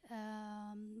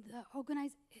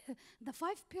the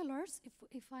 5 pillars,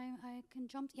 if I can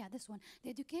jump, yeah, this one,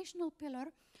 the educational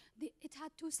pillar, it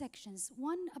had 2 sections.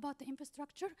 One about the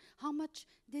infrastructure, how much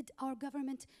did our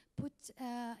government put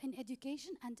in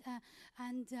education,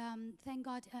 and thank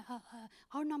God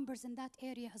our numbers in that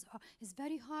area is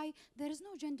very high. There is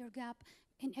no gender gap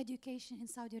in education in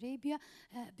Saudi Arabia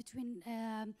between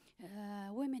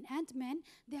women and men.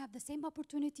 They have the same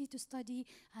opportunity to study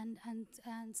and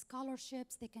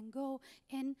scholarships they can go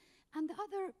in. And the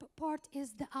other part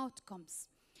is the outcomes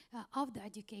of the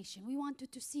education. We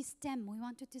wanted to see STEM. We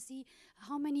wanted to see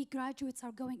how many graduates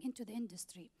are going into the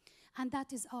industry. And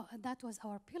that was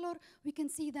our pillar. We can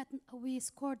see that we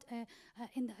scored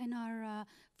in our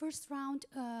first round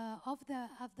of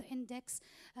the index.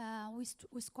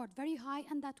 We scored very high,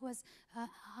 and that was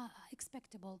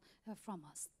expectable from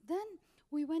us. Then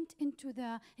we went into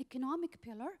the economic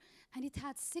pillar, and it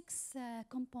had 6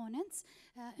 components.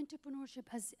 Entrepreneurship,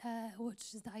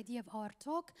 which is the idea of our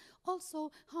talk. Also,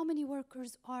 how many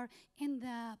workers are in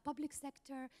the public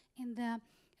sector, in the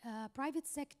private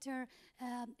sector,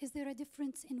 is there a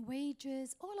difference in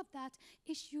wages? All of that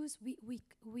issues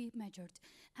we measured.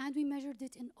 And we measured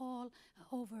it in all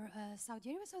over Saudi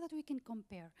Arabia so that we can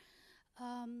compare.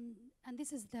 And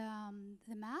this is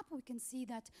the map. We can see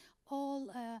that all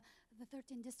the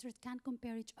 13 districts can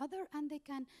compare each other, and they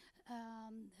can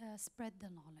spread the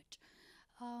knowledge.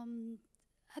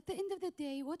 At the end of the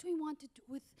day, what we wanted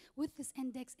with this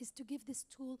index is to give this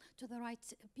tool to the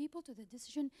right people, to the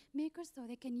decision makers, so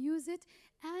they can use it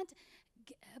and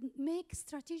make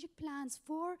strategic plans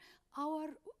for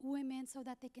our women so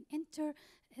that they can enter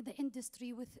the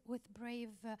industry with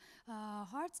brave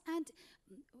hearts. And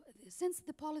since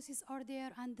the policies are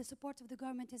there and the support of the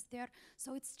government is there,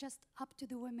 so it's just up to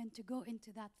the women to go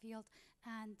into that field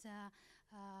and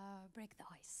break the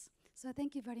ice. So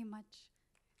thank you very much.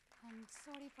 I'm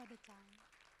sorry for the time.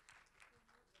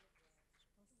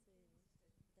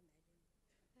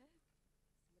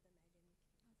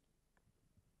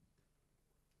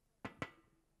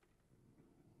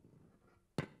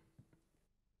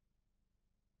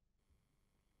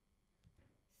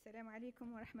 السلام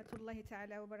عليكم ورحمة الله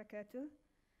تعالى وبركاته.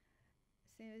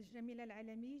 C'est Jamila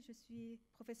Al-Alami, je suis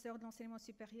professeure de l'enseignement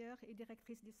supérieur et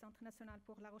directrice du Centre national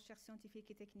pour la recherche scientifique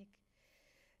et technique.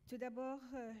 Tout d'abord,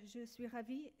 je suis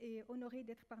ravie et honorée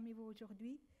d'être parmi vous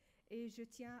aujourd'hui, et je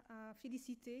tiens à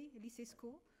féliciter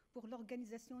l'ICESCO pour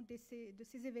l'organisation de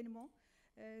ces événements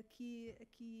qui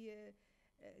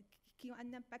ont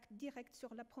un impact direct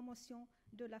sur la promotion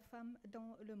de la femme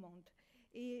dans le monde.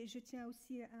 Et je tiens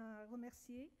aussi à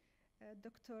remercier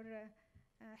Dr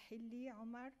Hilli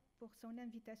Omar pour son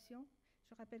invitation.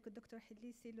 Je rappelle que Dr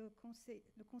Hilli, c'est le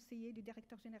conseiller du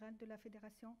directeur général de la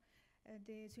Fédération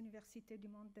des universités du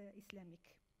monde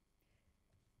islamique.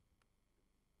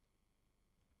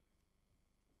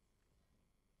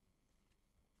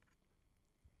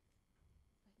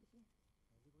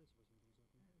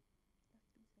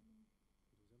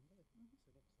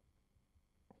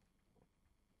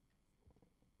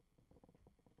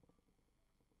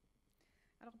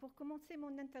 Alors pour commencer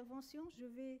mon intervention, je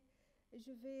vais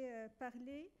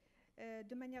parler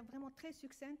de manière vraiment très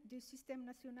succincte du système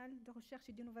national de recherche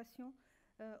et d'innovation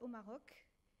au Maroc.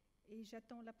 Et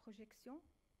j'attends la projection.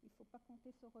 Il ne faut pas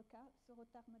compter ce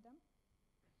retard, madame.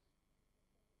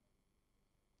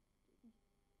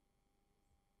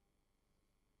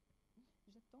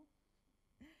 J'attends.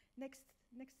 Next,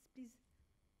 please.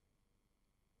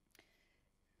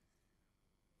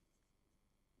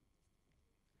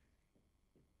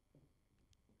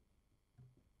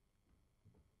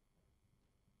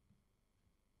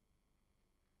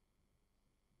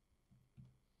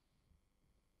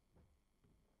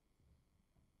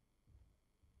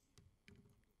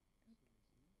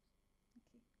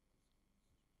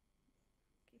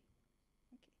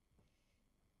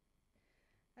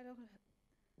 Alors,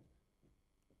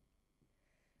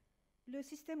 le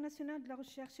système national de la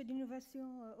recherche et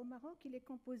d'innovation au Maroc, il est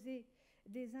composé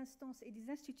des instances et des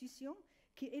institutions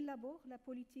qui élaborent la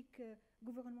politique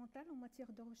gouvernementale en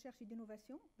matière de recherche et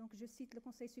d'innovation. Donc, je cite le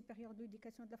Conseil supérieur de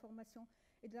l'éducation, de la formation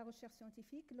et de la recherche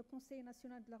scientifique, le Conseil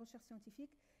national de la recherche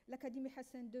scientifique, l'Académie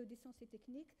Hassan II des sciences et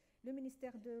techniques, le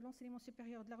ministère de l'enseignement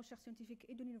supérieur, de la recherche scientifique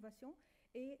et de l'innovation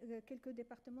et quelques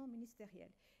départements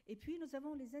ministériels. Et puis, nous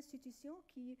avons les institutions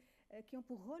qui ont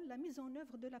pour rôle la mise en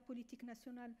œuvre de la politique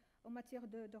nationale en matière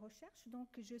de recherche. Donc,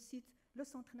 je cite le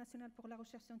Centre national pour la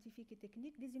recherche scientifique et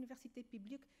technique, les universités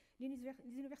publiques, les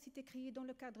universités créées dans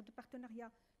le cadre de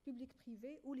partenariats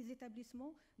publics-privés ou les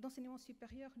établissements d'enseignement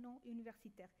supérieur non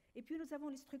universitaires. Et puis, nous avons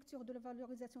les structures de la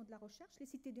valorisation de la recherche, les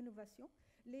cités d'innovation,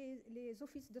 les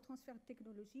offices de transfert de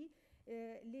technologie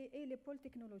et les pôles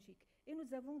technologiques. Et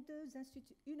nous avons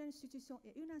une institution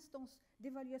et une instance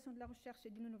d'évaluation de la recherche et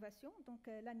de l'innovation, donc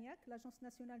l'ANIAC, l'Agence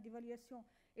nationale d'évaluation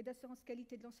et d'assurance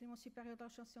qualité de l'enseignement supérieur de la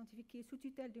recherche scientifique, qui est sous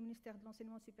tutelle du ministère de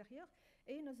l'enseignement supérieur.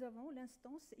 Et nous avons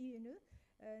l'instance INE,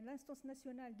 l'instance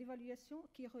nationale d'évaluation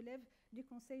qui relève du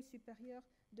Conseil supérieur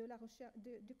de la recherche,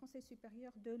 du Conseil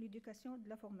supérieur de l'éducation et de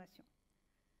la formation.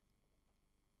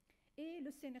 Et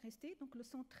le CNRST, donc le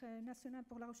Centre national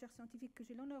pour la recherche scientifique que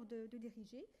j'ai l'honneur de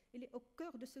diriger, il est au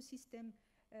cœur de ce système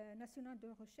national de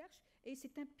recherche et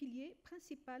c'est un pilier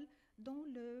principal dans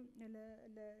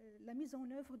la mise en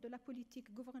œuvre de la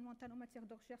politique gouvernementale en matière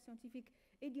de recherche scientifique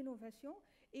et d'innovation.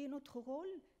 Et notre rôle,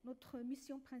 notre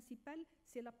mission principale,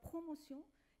 c'est la promotion,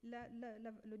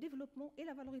 le développement et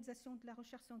la valorisation de la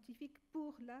recherche scientifique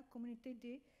pour la communauté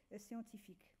des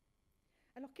scientifiques.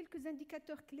 Alors, quelques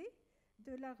indicateurs clés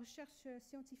de la recherche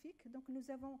scientifique. Donc,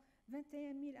 nous avons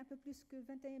un peu plus que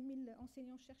 21 000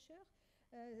 enseignants-chercheurs,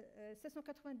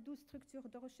 792 structures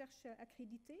de recherche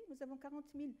accréditées. Nous avons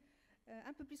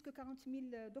un peu plus que 40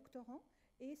 000 doctorants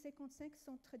et 55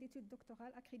 centres d'études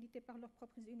doctorales accrédités par leurs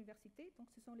propres universités.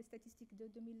 Donc, ce sont les statistiques de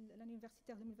l'année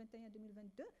universitaire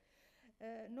 2021-2022.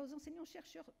 Nos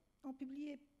enseignants-chercheurs ont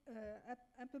publié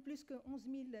un peu plus que 11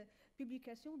 000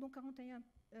 publications, dont 41%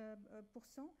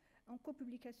 en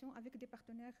copublication avec des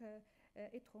partenaires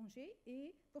étrangers.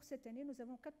 Et pour cette année, nous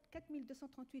avons 4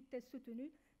 238 thèses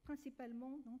soutenues,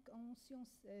 principalement donc, en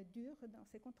sciences dures, dans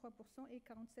 53%, et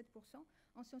 47%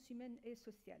 en sciences humaines et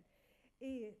sociales.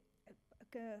 Et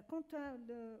quant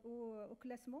au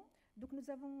classement, donc nous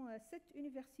avons 7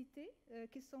 universités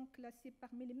qui sont classées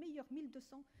parmi les meilleures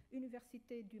 1200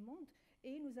 universités du monde,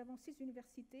 et nous avons 6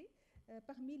 universités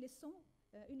parmi les 100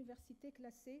 universités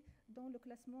classées dans le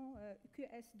classement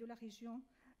QS de la région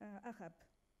arabe.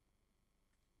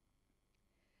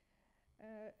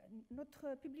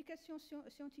 Notre publication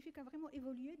scientifique a vraiment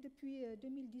évolué depuis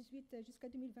 2018 jusqu'à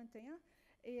 2021.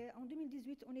 Et en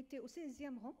 2018, on était au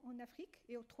 16e rang en Afrique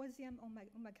et au 3e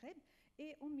au Maghreb.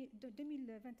 Et en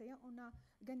 2021, on a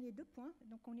gagné 2 points.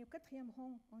 Donc on est au 4e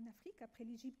rang en Afrique, après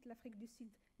l'Égypte, l'Afrique du Sud,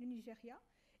 le Nigeria.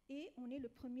 Et on est le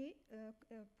premier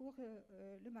pour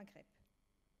le Maghreb.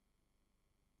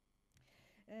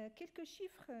 Quelques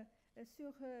chiffres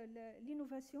sur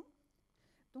l'innovation.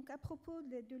 Donc, à propos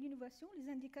de l'innovation, les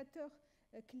indicateurs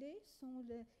clés sont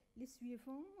les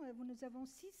suivants. Nous avons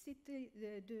 6 cités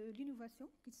de l'innovation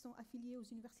qui sont affiliées aux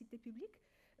universités publiques,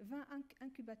 20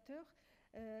 incubateurs.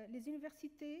 Les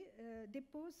universités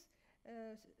déposent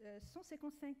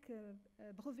 155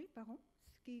 brevets par an,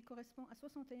 ce qui correspond à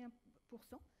 61%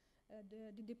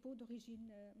 des dépôts d'origine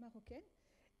marocaine.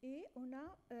 Et on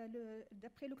a,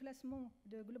 d'après le classement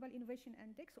de Global Innovation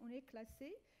Index, on est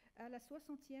classé à la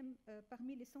 60e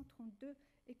parmi les 132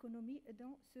 économies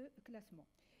dans ce classement.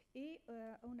 Et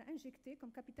on a injecté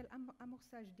comme capital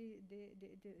amorçage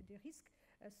des risques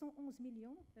 111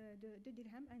 millions de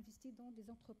dirhams investis dans des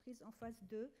entreprises en phase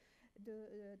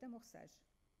d'amorçage.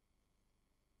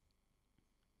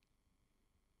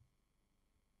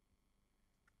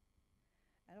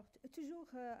 Alors,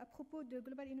 toujours à propos de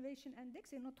Global Innovation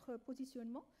Index et notre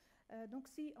positionnement, donc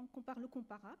si on compare le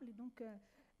comparable, donc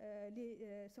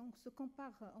si on se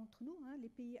compare entre nous, les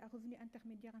pays à revenus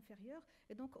intermédiaires inférieurs,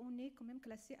 et donc on est quand même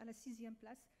classé à la 6e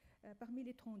place parmi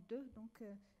les 32, donc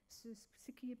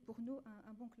ce qui est pour nous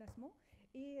un bon classement.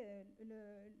 Et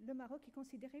le Maroc est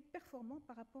considéré performant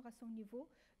par rapport à son niveau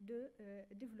de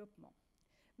développement.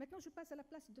 Maintenant, je passe à la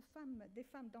place des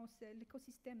femmes dans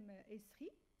l'écosystème ESRI.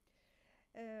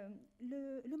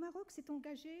 Le Maroc s'est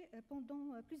engagé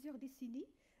pendant plusieurs décennies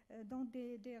dans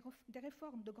des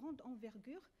réformes de grande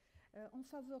envergure en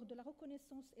faveur de la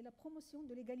reconnaissance et la promotion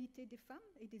de l'égalité des femmes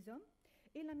et des hommes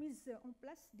et la mise en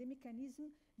place des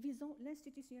mécanismes visant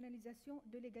l'institutionnalisation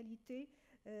de l'égalité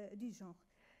du genre.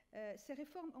 Ces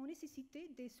réformes ont nécessité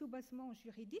des sous-basements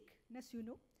juridiques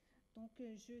nationaux. Donc,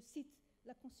 je cite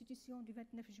la Constitution du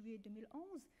 29 juillet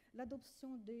 2011,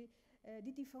 l'adoption des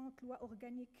différentes lois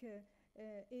organiques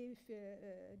et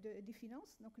des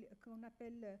finances, donc qu'on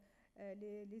appelle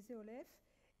les EOLF,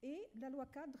 et la loi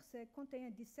cadre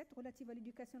 51-17 relative à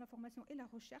l'éducation, la formation et la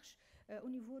recherche au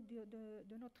niveau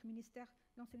de notre ministère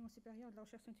de l'enseignement supérieur, de la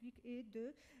recherche scientifique et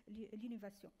de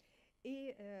l'innovation.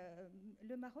 Et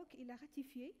le Maroc, il a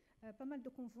ratifié pas mal de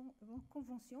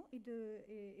conventions et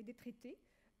des traités,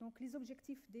 donc les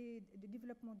objectifs de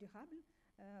développement durable,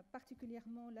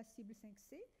 particulièrement la cible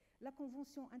 5C, la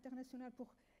Convention internationale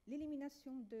pour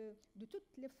l'élimination de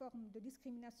toutes les formes de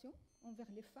discrimination envers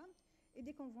les femmes et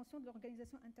des conventions de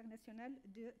l'Organisation internationale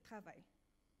du travail.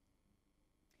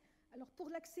 Alors, pour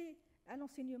l'accès à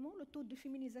l'enseignement, le taux de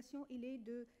féminisation, il est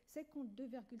de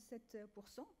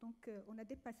 52,7%, donc on a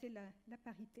dépassé la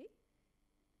parité.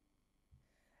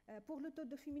 Pour le taux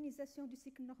de féminisation du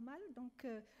cycle normal, donc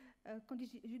quand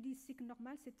je dis cycle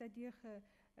normal, c'est-à-dire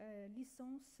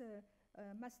licence,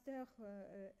 master,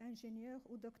 ingénieur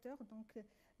ou docteur, donc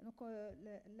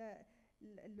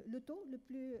le taux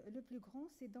le plus grand,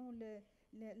 c'est dans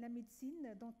la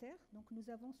médecine dentaire. Donc nous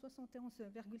avons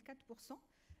 71,4%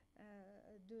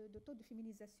 de taux de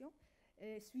féminisation,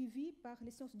 suivi par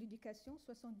les sciences d'éducation,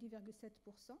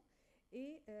 70,7%,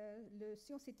 et les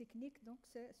sciences et techniques, donc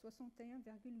c'est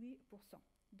 61,8%.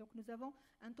 Donc nous avons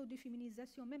un taux de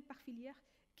féminisation, même par filière,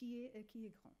 qui est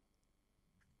grand.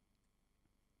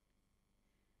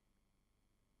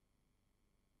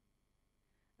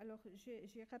 Alors,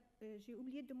 j'ai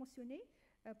oublié de mentionner,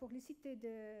 pour les cités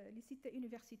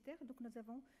universitaires, donc nous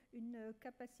avons une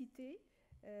capacité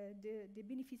des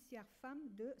bénéficiaires femmes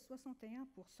de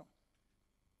 61%.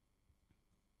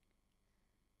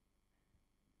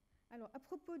 Alors, à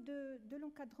propos de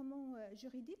l'encadrement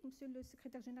juridique, Monsieur le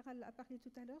secrétaire général a parlé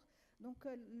tout à l'heure, donc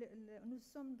nous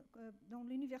sommes dans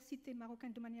l'université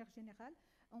marocaine de manière générale,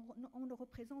 on ne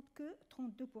représente que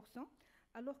 32%,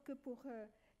 alors que pour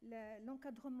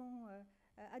l'encadrement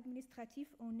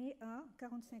administratif, on est à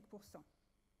 45%.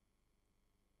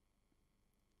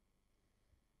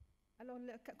 Alors,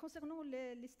 concernant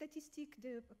les statistiques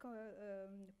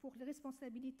pour les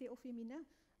responsabilités au féminin,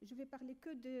 je vais parler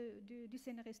que du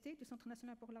CNRST, du Centre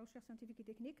national pour la recherche scientifique et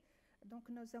technique. Donc,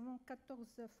 nous avons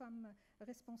 14 femmes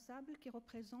responsables qui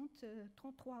représentent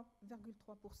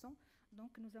 33,3%.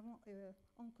 Donc, nous avons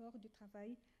encore du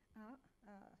travail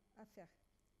à faire.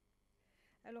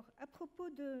 Alors, à propos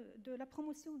de la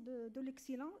promotion de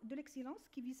l'excellence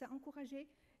qui vise à encourager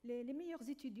les meilleurs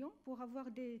étudiants pour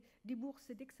avoir des bourses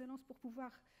d'excellence pour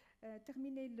pouvoir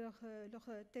terminer leur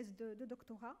thèse de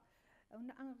doctorat, on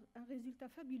a un résultat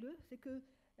fabuleux, c'est que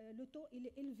le taux il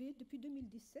est élevé depuis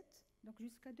 2017, donc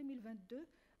jusqu'à 2022,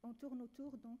 on tourne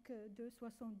autour donc, de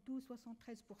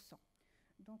 72-73%.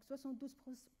 Donc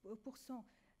 72%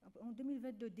 en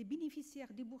 2022 des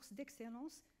bénéficiaires des bourses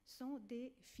d'excellence sont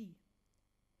des filles.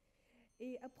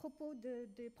 Et à propos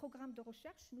des programmes de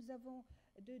recherche, nous avons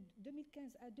de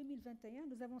 2015 à 2021,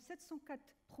 nous avons 704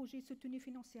 projets soutenus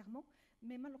financièrement,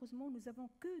 mais malheureusement, nous n'avons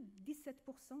que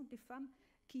 17% des femmes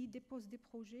qui déposent des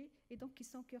projets et donc qui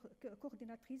sont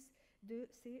coordinatrices de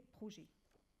ces projets.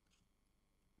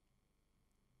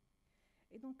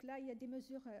 Et donc là, il y a des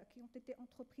mesures qui ont été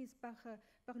entreprises par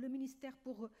le ministère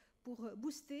pour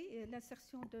booster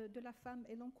l'insertion de la femme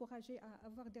et l'encourager à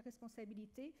avoir des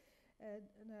responsabilités.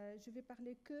 Je vais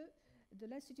parler que de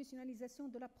l'institutionnalisation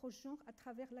de l'approche genre à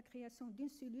travers la création d'une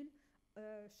cellule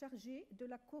chargée de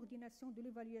la coordination, de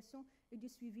l'évaluation et du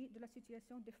suivi de la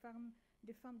situation des femmes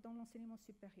dans l'enseignement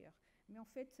supérieur. Mais en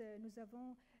fait, nous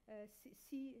avons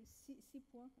 6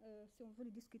 points, si on veut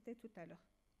les discuter tout à l'heure.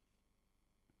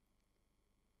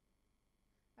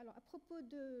 Alors, à propos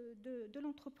de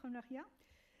l'entrepreneuriat,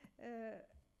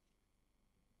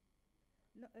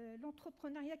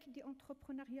 l'entrepreneuriat, qui dit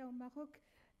entrepreneuriat au Maroc,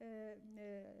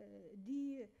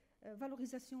 dit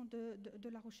valorisation de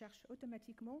la recherche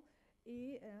automatiquement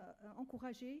et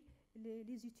encourager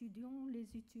les étudiants,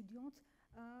 les étudiantes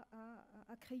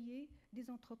à créer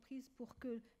des entreprises pour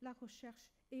que la recherche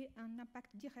ait un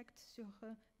impact direct sur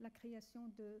la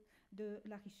création de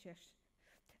la richesse.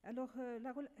 Alors,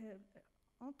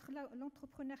 entre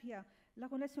l'entrepreneuriat, la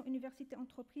relation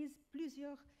université-entreprise,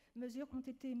 plusieurs mesures ont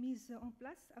été mises en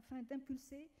place afin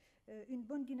d'impulser une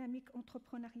bonne dynamique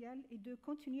entrepreneuriale et de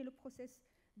continuer le processus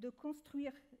de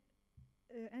construire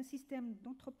un système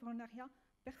d'entrepreneuriat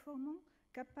performant,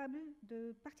 capable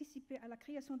de participer à la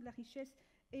création de la richesse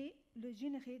et de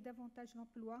générer davantage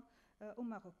d'emplois au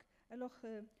Maroc. Alors,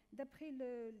 d'après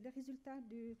les résultats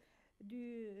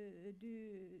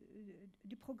du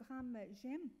programme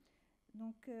GEM.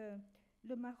 Donc,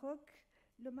 le Maroc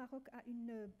a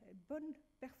une bonne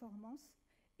performance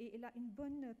et il a une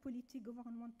bonne politique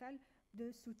gouvernementale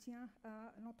de soutien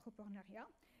à l'entrepreneuriat.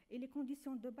 Et les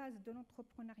conditions de base de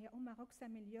l'entrepreneuriat au Maroc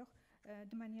s'améliorent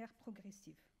de manière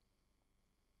progressive.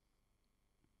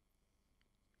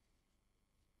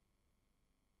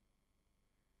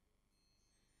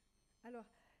 Alors,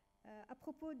 à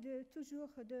propos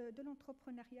toujours de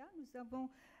l'entrepreneuriat, nous avons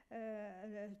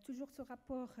toujours ce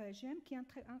rapport GEM qui est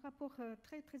un rapport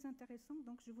très, très intéressant,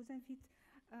 donc je vous invite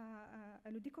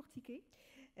à le décortiquer.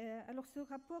 Alors ce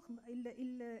rapport,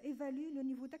 il évalue le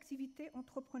niveau d'activité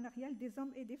entrepreneuriale des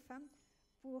hommes et des femmes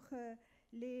pour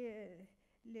les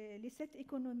 47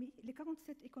 économies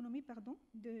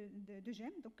de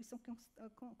GEM, donc qui sont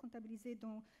comptabilisées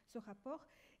dans ce rapport.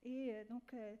 Et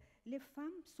donc les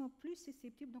femmes sont plus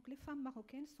susceptibles, donc les femmes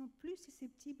marocaines sont plus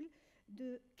susceptibles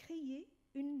de créer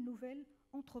une nouvelle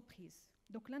entreprise.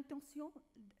 Donc l'intention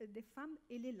des femmes,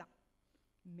 elle est là.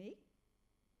 Mais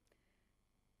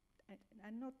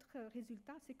un autre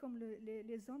résultat, c'est comme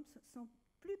les hommes sont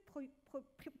plus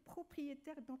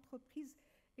propriétaires d'entreprises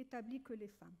établies que les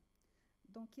femmes.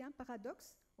 Donc il y a un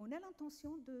paradoxe, on a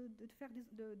l'intention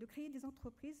de créer des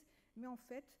entreprises, mais en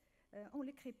fait, on ne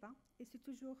les crée pas. Et c'est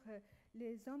toujours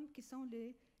les hommes qui sont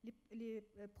les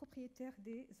propriétaires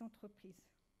des entreprises.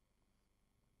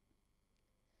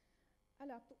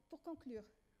 Alors, pour conclure,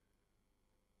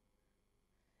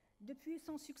 depuis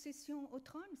son succession au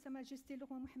trône, Sa Majesté le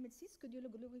roi Mohammed VI, que Dieu le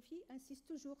glorifie, insiste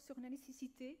toujours sur la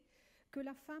nécessité que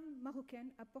la femme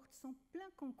marocaine apporte son plein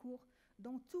concours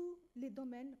dans tous les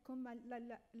domaines, comme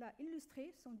l'a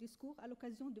illustré son discours à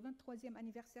l'occasion du 23e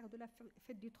anniversaire de la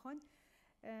fête du trône,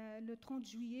 le 30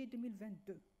 juillet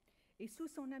 2022. Et sous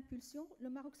son impulsion, le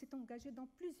Maroc s'est engagé dans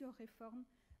plusieurs réformes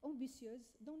ambitieuses,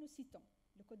 dont nous citons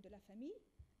le Code de la famille,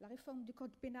 la réforme du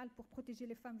Code pénal pour protéger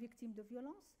les femmes victimes de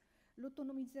violences,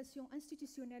 l'autonomisation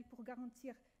institutionnelle pour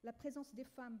garantir la présence des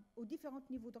femmes aux différents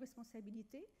niveaux de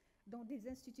responsabilité dans des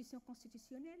institutions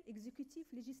constitutionnelles, exécutives,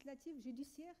 législatives,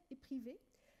 judiciaires et privées,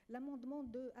 l'amendement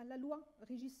à la loi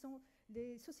régissant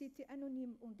les sociétés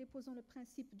anonymes en déposant le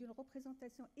principe d'une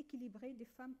représentation équilibrée des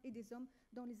femmes et des hommes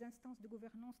dans les instances de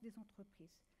gouvernance des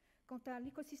entreprises. Quant à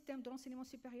l'écosystème de l'enseignement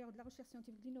supérieur, de la recherche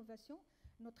scientifique et de l'innovation,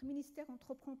 notre ministère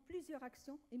entreprend plusieurs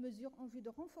actions et mesures en vue de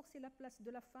renforcer la place de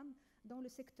la femme dans le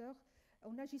secteur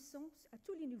en agissant à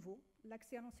tous les niveaux,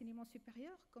 l'accès à l'enseignement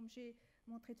supérieur, comme j'ai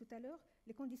montré tout à l'heure,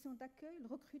 les conditions d'accueil, le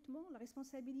recrutement, la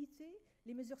responsabilité,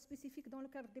 les mesures spécifiques dans le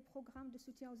cadre des programmes de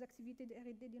soutien aux activités de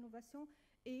R&D, d'innovation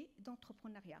et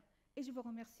d'entrepreneuriat. Et je vous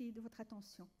remercie de votre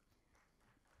attention.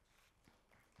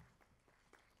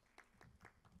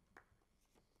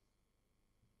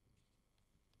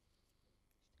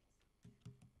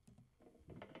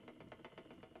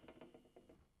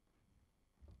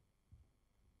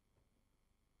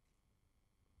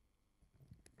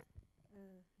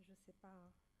 Je ne sais pas,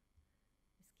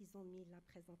 est-ce qu'ils ont mis la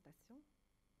présentation?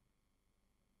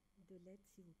 De l'aide,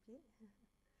 s'il vous plaît.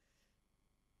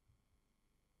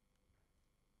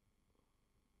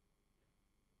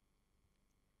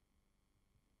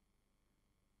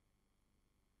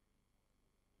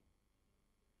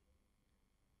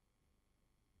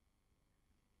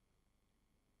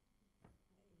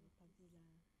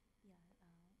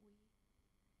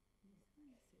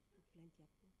 C'est pour plein de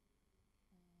diapos. Parce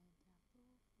qu'ils l'ont pris en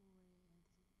PDF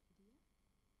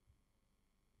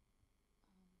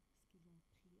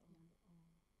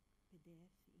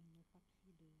et ils n'ont pas pris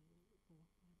le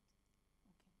PowerPoint.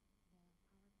 Ok.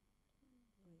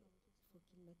 Oui, il faut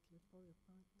qu'ils mettent le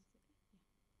PowerPoint.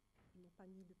 Ils n'ont pas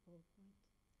mis le PowerPoint.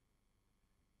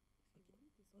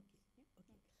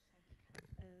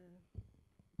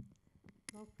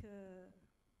 Ok.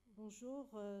 Bonjour,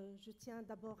 je tiens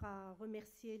d'abord à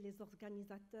remercier les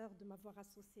organisateurs de m'avoir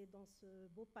associée dans ce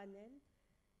beau panel.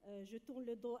 Je tourne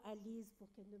le dos à Lise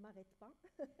pour qu'elle ne m'arrête pas.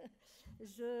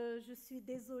 Je suis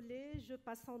désolée, je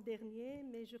passe en dernier,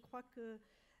 mais je crois que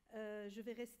je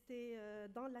vais rester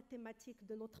dans la thématique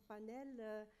de notre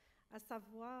panel, à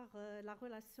savoir la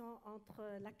relation entre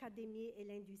l'académie et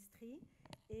l'industrie,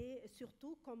 et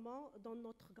surtout comment, dans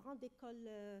notre grande école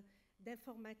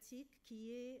d'informatique,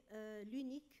 qui est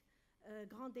l'unique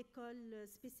grande école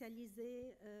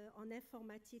spécialisée en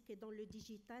informatique et dans le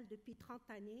digital depuis 30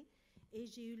 années, et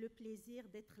j'ai eu le plaisir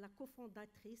d'être la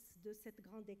cofondatrice de cette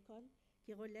grande école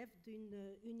qui relève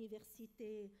d'une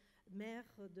université mère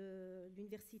de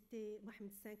l'université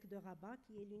Mohammed V de Rabat,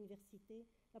 qui est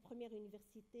la première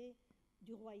université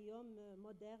du royaume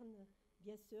moderne,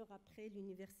 bien sûr après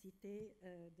l'université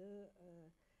de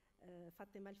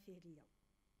Fatima al-Fihriya.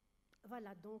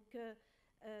 Voilà, donc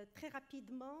très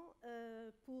rapidement,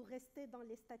 pour rester dans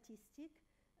les statistiques,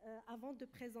 avant de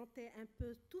présenter un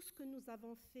peu tout ce que nous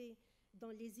avons fait dans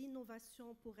les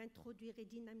innovations pour introduire et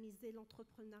dynamiser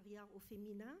l'entrepreneuriat au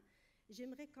féminin,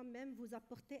 j'aimerais quand même vous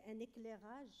apporter un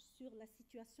éclairage sur la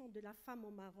situation de la femme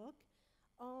au Maroc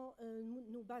en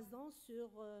nous basant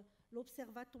sur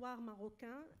l'Observatoire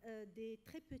marocain des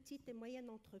très petites et moyennes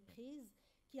entreprises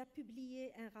qui a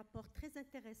publié un rapport très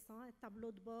intéressant, un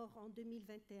tableau de bord en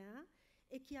 2021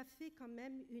 et qui a fait quand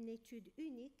même une étude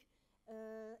unique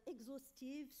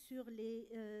exhaustive sur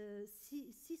les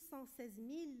 616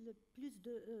 000, plus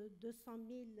de 200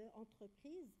 000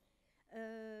 entreprises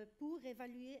pour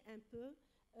évaluer un peu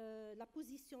la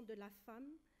position de la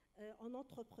femme en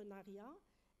entrepreneuriat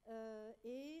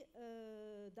et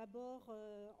d'abord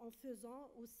en faisant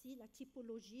aussi la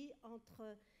typologie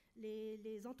entre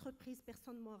les entreprises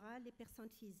personnes morales et personnes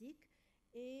physiques.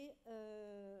 Et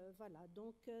voilà,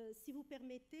 donc si vous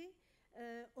permettez,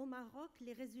 au Maroc,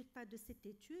 les résultats de cette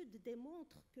étude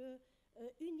démontrent que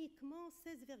uniquement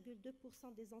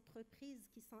 16,2% des entreprises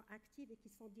qui sont actives et qui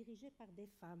sont dirigées par des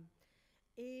femmes,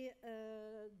 et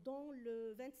dont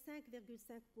le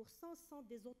 25,5% sont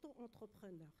des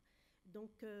auto-entrepreneurs.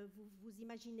 Donc vous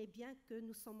imaginez bien que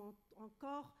nous sommes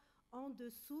encore en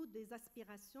dessous des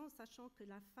aspirations, sachant que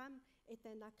la femme est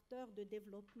un acteur de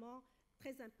développement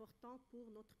très important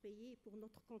pour notre pays et pour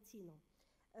notre continent.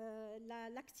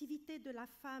 L'activité de la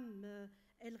femme,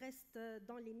 elle reste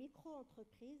dans les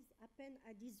micro-entreprises, à peine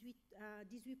à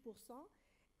 18%,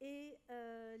 et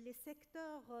les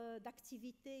secteurs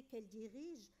d'activité qu'elle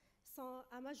dirige sont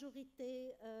à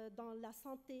majorité dans la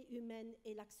santé humaine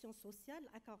et l'action sociale,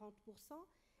 à 40%.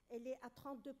 Elle est à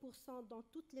 32% dans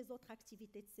toutes les autres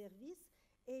activités de service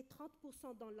et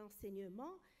 30% dans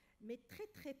l'enseignement, mais très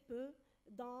très peu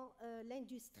dans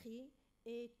l'industrie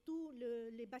et tous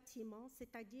les bâtiments,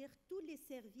 c'est-à-dire tous les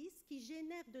services qui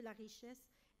génèrent de la richesse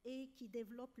et qui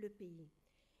développent le pays.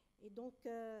 Et donc,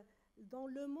 dans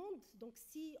le monde, donc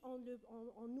si on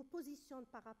nous positionne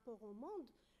par rapport au monde,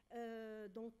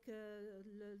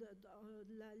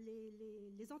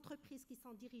 les entreprises qui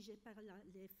sont dirigées par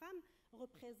les femmes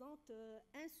représentent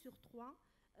 1 sur 3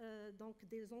 donc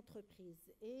des entreprises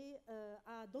et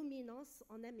à dominance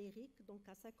en Amérique, donc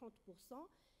à 50%.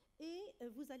 Et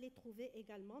vous allez trouver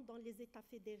également dans les États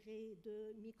fédérés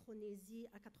de Micronésie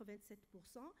à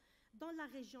 87%. Dans la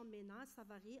région MENA, ça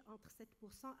varie entre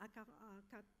 7% à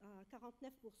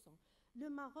 49%. Le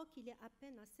Maroc, il est à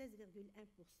peine à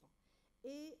 16,1%.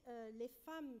 Et les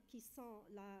femmes qui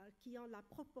ont la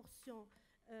proportion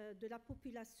de la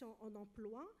population en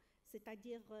emploi,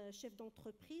 c'est-à-dire chefs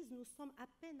d'entreprise, nous sommes à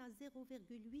peine à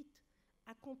 0,8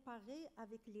 à comparer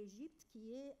avec l'Égypte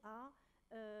qui est à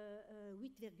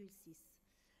 8,6.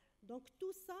 Donc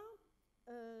tout ça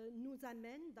nous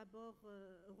amène d'abord,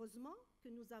 heureusement, que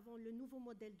nous avons le nouveau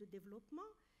modèle de développement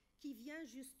qui vient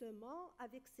justement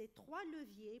avec ces 3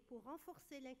 leviers pour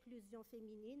renforcer l'inclusion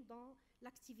féminine dans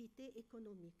l'activité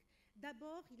économique.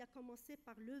 D'abord, il a commencé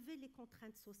par lever les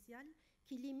contraintes sociales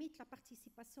qui limitent la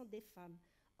participation des femmes,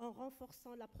 en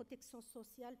renforçant la protection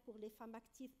sociale pour les femmes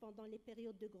actives pendant les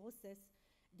périodes de grossesse,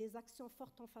 des actions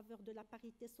fortes en faveur de la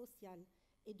parité sociale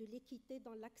et de l'équité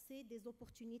dans l'accès des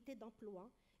opportunités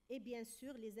d'emploi, et bien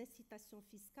sûr les incitations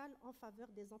fiscales en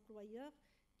faveur des employeurs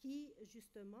qui,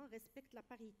 justement, respectent la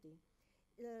parité.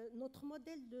 Notre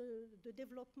modèle de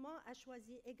développement a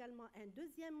choisi également un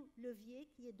deuxième levier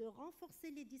qui est de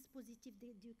renforcer les dispositifs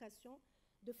d'éducation,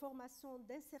 de formation,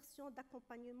 d'insertion,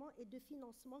 d'accompagnement et de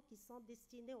financement qui sont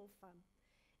destinés aux femmes.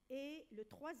 Et le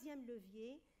troisième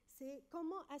levier, c'est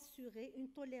comment assurer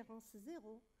une tolérance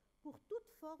zéro pour toute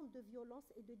forme de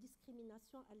violence et de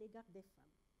discrimination à l'égard des femmes.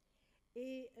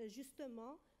 Et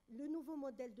justement, le nouveau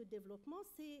modèle de développement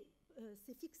s'est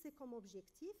fixé comme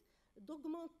objectif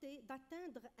d'augmenter,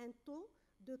 d'atteindre un taux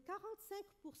de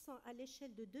 45% à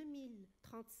l'échelle de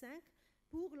 2035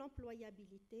 pour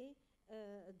l'employabilité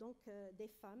des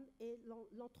femmes et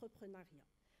l'entrepreneuriat.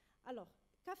 Alors,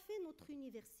 qu'a fait notre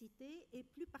université et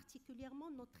plus particulièrement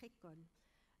notre école?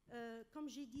 Comme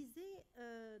je disais,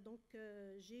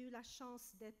 j'ai eu la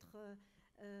chance d'être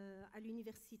à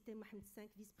l'université Mohamed V,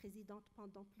 vice-présidente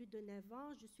pendant plus de 9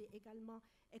 ans. Je suis également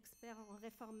expert en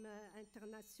réforme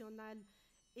internationale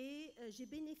et j'ai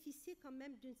bénéficié quand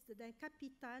même d'un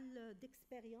capital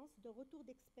d'expérience, de retour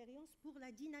d'expérience pour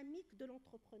la dynamique de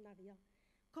l'entrepreneuriat.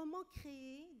 Comment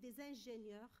créer des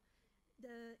ingénieurs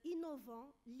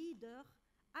innovants, leaders,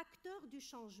 acteurs du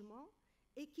changement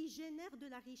et qui génèrent de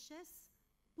la richesse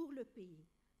pour le pays.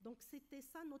 Donc c'était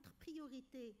ça notre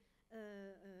priorité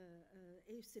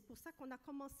et c'est pour ça qu'on a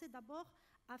commencé d'abord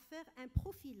à faire un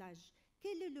profilage.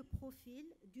 quel est le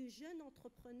profil du jeune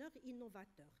entrepreneur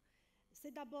innovateur?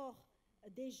 C'est d'abord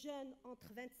des jeunes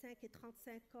entre 25 et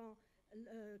 35 ans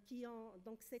qui ont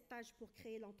donc cet âge pour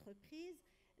créer l'entreprise.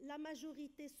 La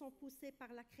majorité sont poussés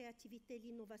par la créativité,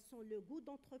 l'innovation, le goût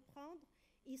d'entreprendre.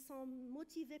 Ils sont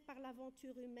motivés par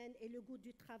l'aventure humaine et le goût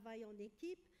du travail en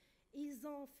équipe. Ils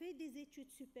ont fait des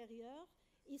études supérieures.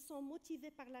 Ils sont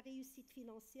motivés par la réussite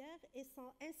financière et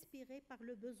sont inspirés par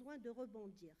le besoin de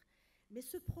rebondir. Mais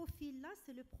ce profil-là,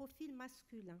 c'est le profil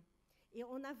masculin. Et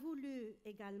on a voulu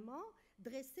également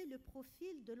dresser le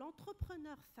profil de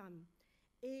l'entrepreneur femme.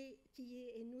 Et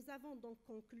nous avons donc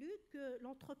conclu que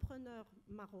l'entrepreneur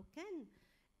marocaine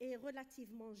est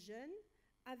relativement jeune,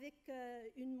 avec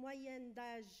une moyenne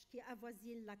d'âge qui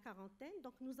avoisine la quarantaine.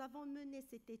 Donc nous avons mené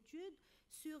cette étude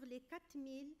sur les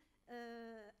 4000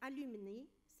 alumni,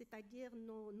 c'est-à-dire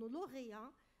nos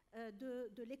lauréats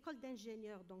de l'école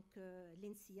d'ingénieurs, donc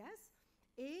l'INSIAS,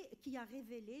 et qui a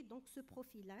révélé donc ce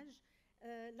profilage.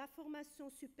 La formation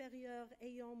supérieure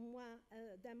ayant moins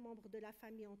d'un membre de la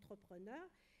famille entrepreneur,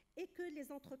 et que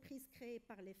les entreprises créées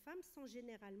par les femmes sont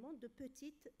généralement de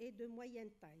petite et de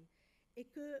moyenne taille. Et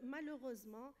que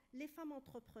malheureusement, les femmes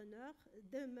entrepreneurs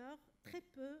demeurent très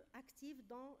peu actives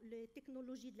dans les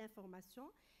technologies de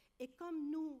l'information. Et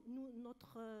comme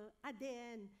notre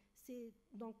ADN, c'est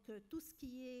donc tout ce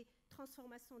qui est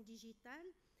transformation digitale,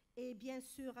 et bien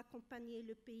sûr accompagner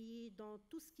le pays dans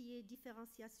tout ce qui est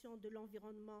différenciation de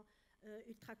l'environnement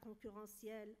ultra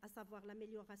concurrentiel, à savoir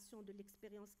l'amélioration de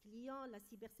l'expérience client, la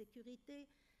cybersécurité,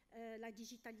 la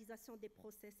digitalisation des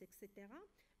process, etc.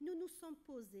 Nous nous sommes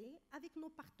posés avec nos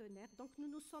partenaires, donc nous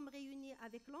nous sommes réunis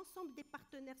avec l'ensemble des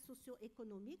partenaires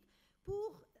socio-économiques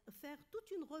pour faire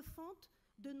toute une refonte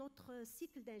de notre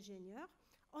cycle d'ingénieurs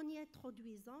en y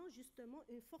introduisant justement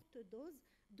une forte dose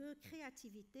de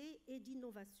créativité et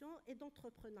d'innovation et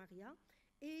d'entrepreneuriat,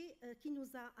 et qui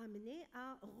nous a amené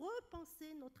à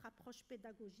repenser notre approche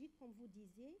pédagogique, comme vous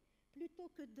disiez. Plutôt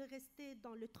que de rester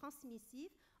dans le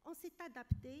transmissif, on s'est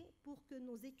adapté pour que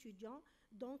nos étudiants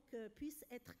donc, puissent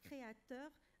être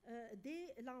créateurs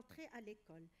dès l'entrée à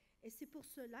l'école. Et c'est pour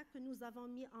cela que nous avons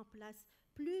mis en place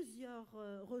plusieurs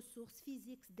ressources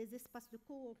physiques, des espaces de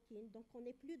coworking. Donc on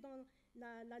n'est plus dans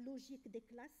la logique des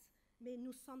classes, mais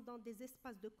nous sommes dans des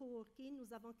espaces de coworking.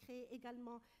 Nous avons créé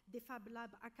également des Fab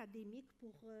Labs académiques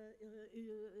pour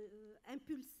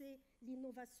impulser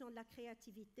l'innovation, la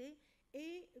créativité.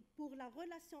 Et pour la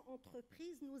relation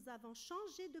entreprise, nous avons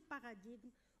changé de paradigme.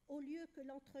 Au lieu que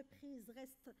l'entreprise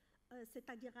reste,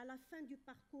 c'est-à-dire à la fin du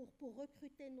parcours, pour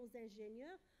recruter nos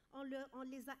ingénieurs, on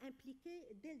les a impliqués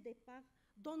dès le départ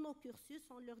dans nos cursus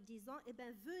en leur disant « Eh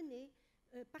bien, venez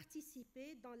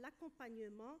participer dans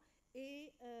l'accompagnement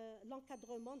et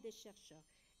l'encadrement des chercheurs ».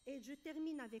 Et je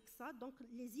termine avec ça. Donc,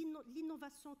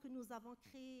 l'innovation que nous avons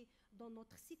créée dans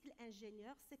notre cycle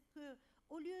ingénieur, c'est que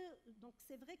au lieu, donc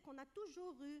c'est vrai qu'on a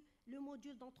toujours eu le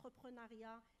module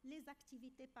d'entrepreneuriat, les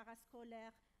activités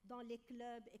parascolaires dans les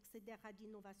clubs, etc.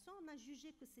 d'innovation, on a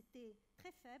jugé que c'était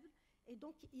très faible. Et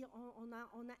donc, on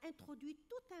a introduit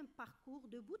tout un parcours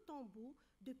de bout en bout,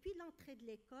 depuis l'entrée de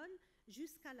l'école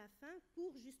jusqu'à la fin,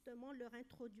 pour justement leur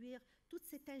introduire toute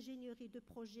cette ingénierie de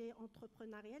projet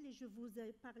entrepreneurial. Et je vous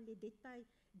ai parlé des détails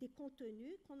des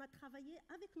contenus qu'on a travaillé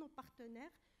avec nos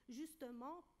partenaires,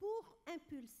 justement, pour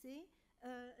impulser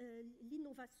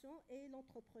l'innovation et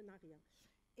l'entrepreneuriat.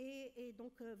 Et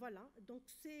donc, voilà. Donc,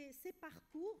 ces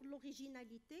parcours,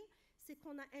 l'originalité, c'est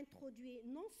qu'on a introduit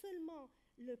non seulement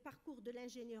le parcours de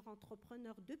l'ingénieur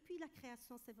entrepreneur depuis la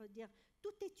création, ça veut dire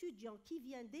tout étudiant qui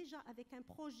vient déjà avec un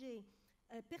projet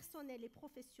personnel et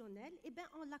professionnel, eh bien,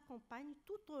 on l'accompagne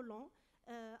tout au long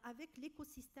avec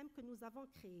l'écosystème que nous avons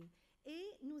créé.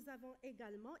 Et nous avons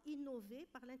également innové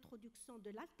par l'introduction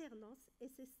de l'alternance, et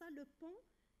c'est ça le pont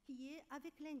qui est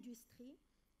avec l'industrie.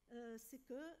 C'est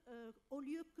que au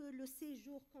lieu que le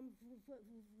séjour, comme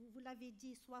vous l'avez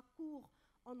dit, soit court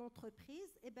en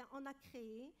entreprise, eh bien, on a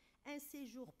créé un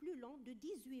séjour plus long de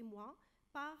 18 mois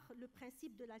par le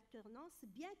principe de l'alternance,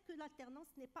 bien que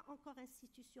l'alternance n'est pas encore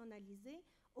institutionnalisée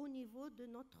au niveau de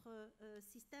notre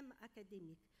système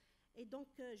académique. Et donc,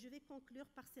 je vais conclure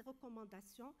par ces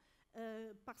recommandations,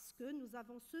 parce que nous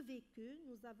avons ce vécu,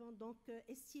 nous avons donc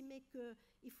estimé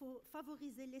qu'il faut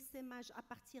favoriser l'essaimage à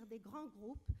partir des grands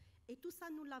groupes, et tout ça,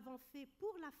 nous l'avons fait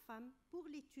pour la femme, pour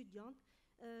l'étudiante.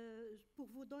 Pour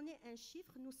vous donner un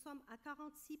chiffre, nous sommes à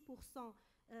 46%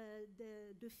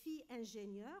 de filles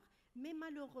ingénieures, mais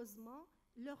malheureusement,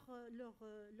 leur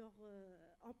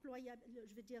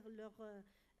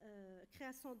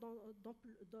création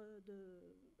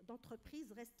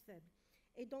d'entreprise reste faible.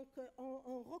 Et donc,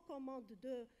 on recommande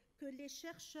que les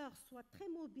chercheurs soient très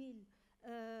mobiles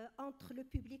entre le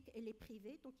public et les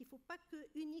privés. Donc il ne faut pas que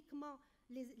uniquement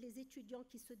les étudiants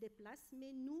qui se déplacent,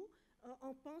 mais nous,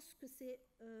 on pense que c'est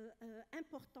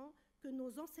important que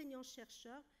nos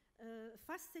enseignants-chercheurs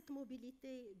fassent cette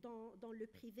mobilité dans le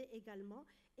privé également,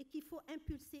 et qu'il faut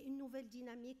impulser une nouvelle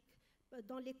dynamique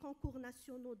dans les concours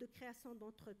nationaux de création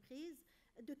d'entreprises,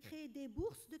 de créer des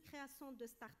bourses de création de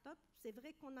start-up. C'est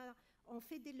vrai qu'on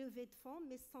fait des levées de fonds,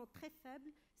 mais sont très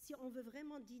faibles si on veut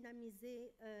vraiment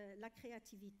dynamiser la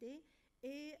créativité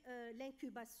et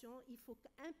l'incubation. Il faut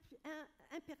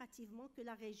impérativement que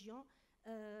la région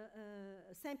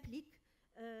s'implique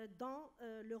dans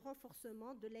le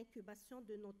renforcement de l'incubation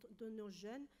de nos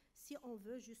jeunes si on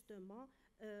veut justement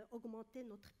augmenter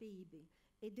notre PIB.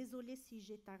 Et désolée si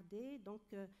j'ai tardé,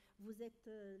 donc vous êtes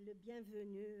le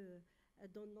bienvenu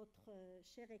dans notre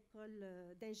chère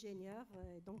école d'ingénieurs.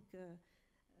 Donc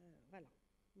voilà,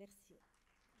 merci.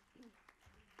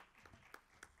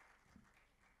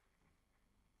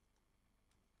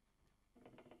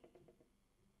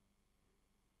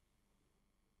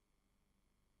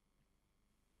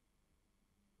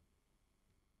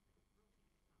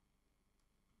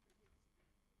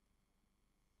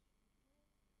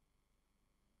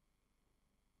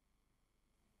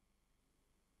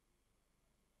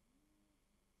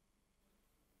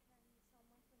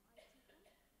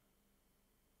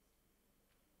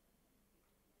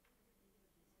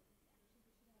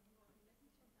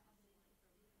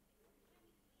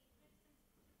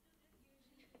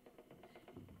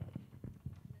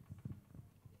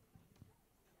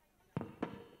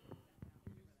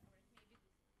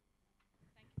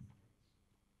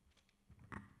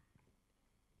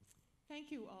 Thank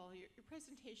you all. Your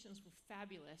presentations were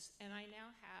fabulous, and I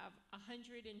now have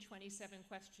 127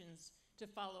 questions to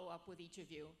follow up with each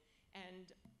of you, and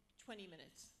 20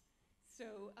 minutes.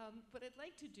 So what I'd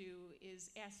like to do is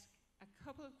ask a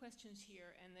couple of questions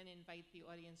here and then invite the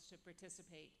audience to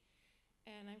participate.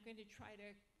 And I'm going to try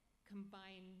to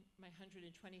combine my 127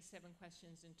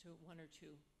 questions into one or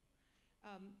two.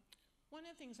 One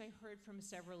of the things I heard from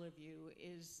several of you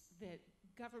is that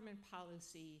government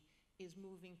policy is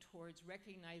moving towards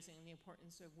recognizing the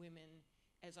importance of women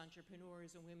as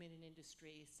entrepreneurs and women in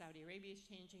industry. Saudi Arabia is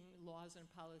changing laws and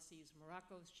policies.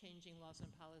 Morocco is changing laws and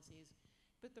policies.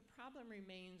 But the problem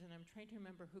remains, and I'm trying to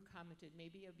remember who commented,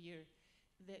 maybe Abir,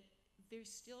 that there's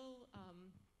still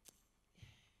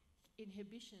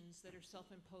inhibitions that are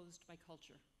self-imposed by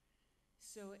culture.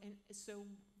 So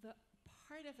the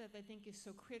part of it I think is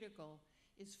so critical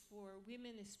is for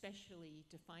women especially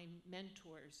to find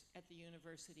mentors at the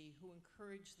university who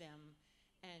encourage them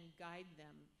and guide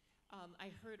them.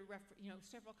 I heard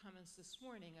several comments this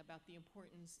morning about the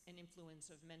importance and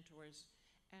influence of mentors,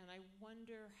 and I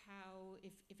wonder how,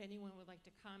 if anyone would like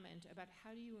to comment about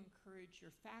how do you encourage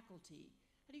your faculty,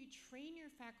 how do you train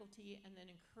your faculty and then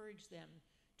encourage them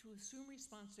to assume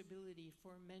responsibility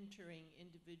for mentoring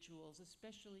individuals,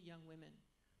 especially young women?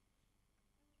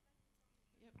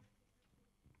 Yep.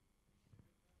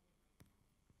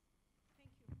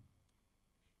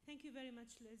 Thank you very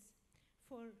much, Liz,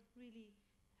 for really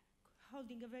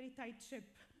holding a very tight ship.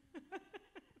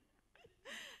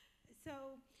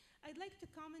 So I'd like to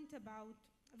comment about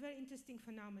a very interesting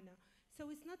phenomena.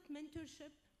 So it's not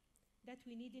mentorship that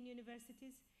we need in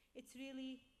universities, it's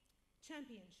really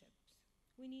championships.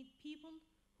 We need people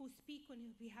who speak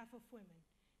on behalf of women,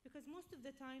 because most of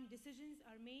the time decisions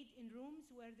are made in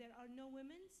rooms where there are no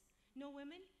women,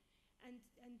 and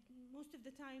most of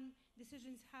the time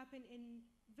decisions happen in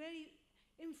very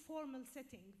informal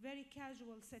setting, very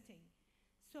casual setting.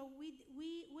 So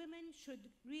we women should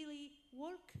really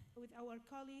work with our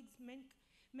colleagues, men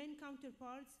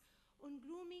counterparts, on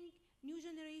grooming new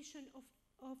generation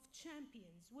of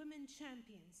champions, women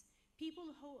champions,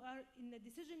 people who are in a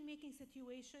decision-making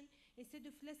situation. Instead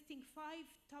of listing 5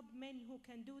 top men who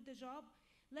can do the job,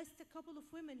 list a couple of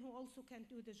women who also can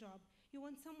do the job. You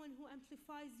want someone who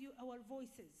amplifies our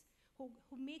voices, who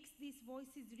makes these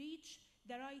voices reach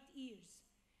the right ears.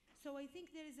 So I think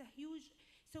there is a huge,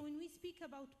 so when we speak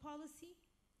about policy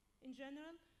in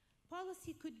general,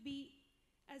 policy could be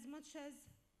as much as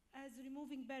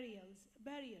removing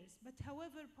barriers, but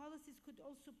however, policies could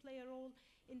also play a role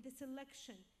in the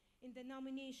selection, in the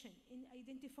nomination, in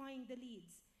identifying the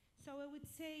leads. So I would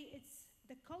say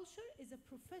the culture is a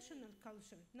professional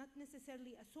culture, not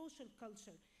necessarily a social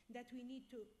culture that we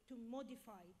need to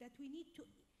modify, that we need to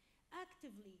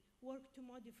actively work to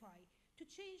modify, to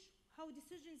change how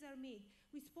decisions are made.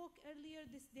 We spoke earlier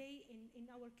this day in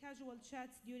our casual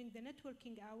chats during the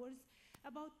networking hours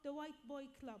about the White Boy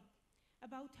Club,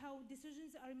 about how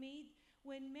decisions are made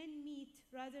when men meet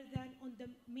rather than on the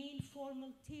main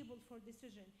formal table for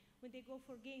decision. when they go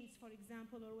for games, for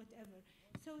example, or whatever.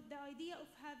 So the idea of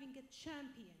having a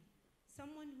champion,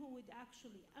 someone who would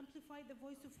actually amplify the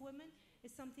voice of women,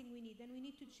 is something we need. And we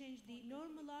need to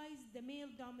normalize the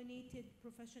male-dominated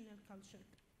professional culture.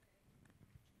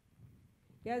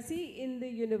 Yeah, see, in the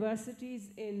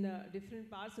universities in different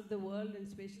parts of the world, and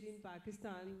especially in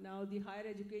Pakistan, now the Higher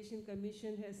Education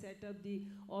Commission has set up the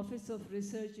Office of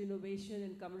Research, Innovation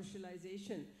and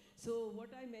Commercialization. So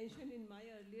what I mentioned in my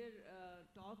earlier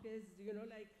talk is,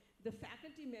 like the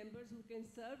faculty members who can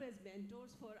serve as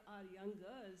mentors for our young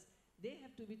girls, they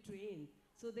have to be trained.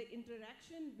 So the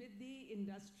interaction with the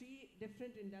industry,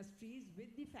 different industries,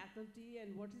 with the faculty,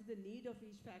 and what is the need of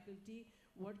each faculty,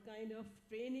 what kind of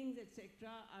trainings, etc.,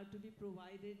 are to be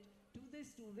provided to the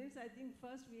students. I think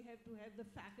first we have to have the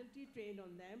faculty trained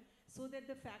on them, so that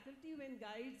the faculty, when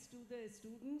guides to the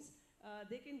students,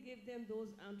 they can give them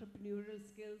those entrepreneurial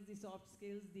skills, the soft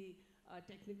skills, the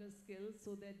technical skills,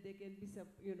 so that they can be,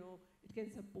 it can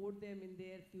support them in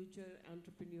their future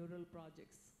entrepreneurial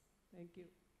projects. Thank you.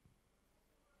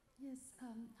 Yes,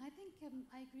 I think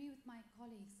I agree with my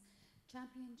colleagues.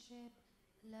 Championship,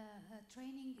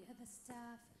 training the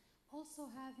staff, also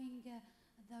having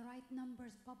the right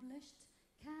numbers published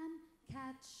can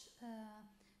catch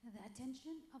the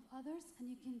attention of others, and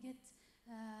you can get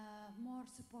more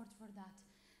support for that.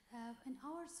 In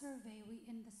our survey,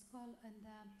 in the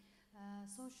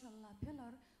social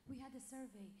pillar, we had a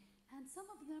survey, and some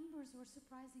of the numbers were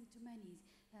surprising to many.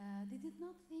 They did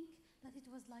not think that it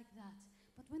was like that.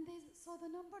 But when they saw the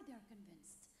number, they are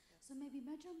convinced. So maybe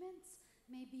measurements,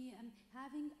 maybe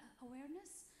having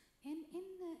awareness in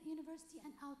the university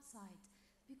and outside,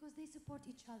 because they support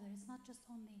each other. It's not just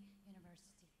only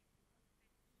university.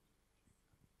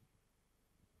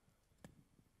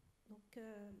 Donc,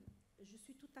 je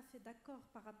suis tout à fait d'accord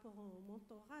par rapport au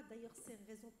mentorat. D'ailleurs, c'est la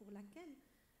raison pour laquelle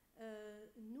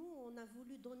nous, on a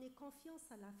voulu donner confiance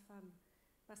à la femme,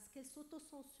 parce qu'elle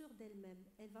s'autocensure d'elle-même.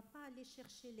 Elle ne va pas aller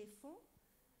chercher les fonds.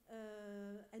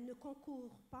 Elles ne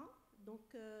concourent pas,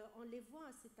 donc on les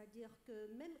voit, c'est-à-dire que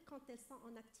même quand elles sont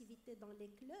en activité dans les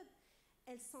clubs,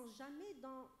 elles ne sont jamais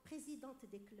présidentes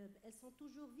des clubs, elles sont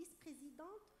toujours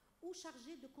vice-présidentes ou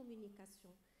chargées de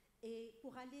communication. Et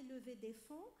pour aller lever des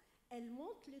fonds, elles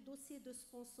montent le dossier de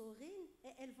sponsoring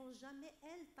et elles ne vont jamais,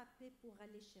 elles, taper pour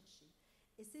aller chercher.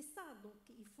 Et c'est ça, donc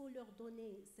il faut leur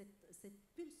donner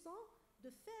cette pulsion de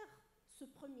faire ce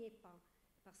premier pas,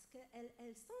 parce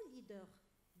qu'elles sont leaders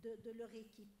de leur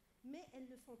équipe, mais elles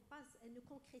ne font pas, elles ne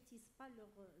concrétisent pas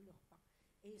leur pas.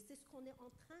 Et c'est ce qu'on est en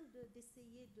train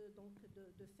d'essayer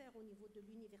de faire au niveau de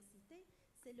l'université,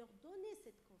 c'est leur donner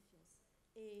cette confiance.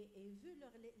 Et vu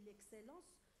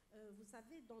l'excellence, vous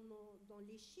savez, dans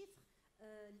les chiffres,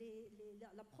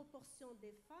 la proportion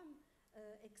des femmes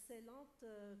excellentes,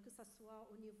 que ce soit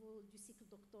au niveau du cycle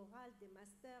doctoral, des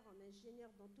masters, en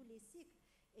ingénieur, dans tous les cycles.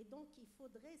 Et donc, il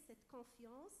faudrait cette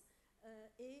confiance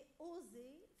et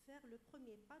oser faire le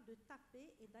premier pas de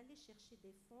taper et d'aller chercher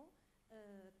des fonds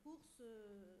pour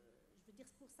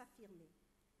s'affirmer.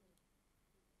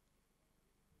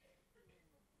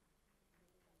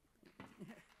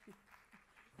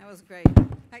 That was great.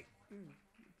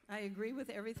 I agree with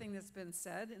everything that's been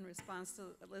said in response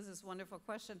to Liz's wonderful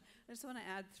question. I just want to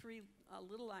add three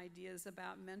little ideas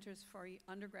about mentors for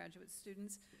undergraduate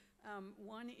students.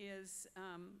 One is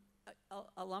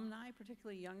alumni,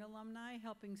 particularly young alumni,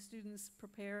 helping students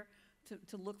prepare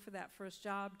to look for that first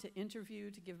job, to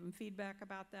interview, to give them feedback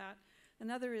about that.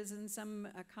 Another is in some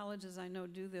colleges I know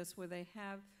do this, where they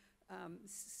have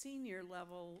senior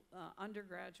level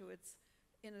undergraduates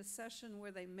in a session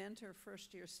where they mentor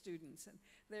first-year students. And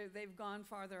they've gone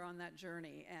farther on that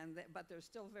journey, but they're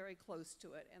still very close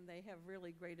to it, and they have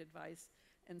really great advice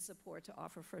and support to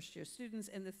offer first-year students.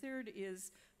 And the third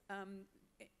is,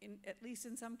 at least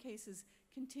in some cases,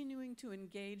 continuing to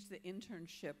engage the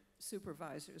internship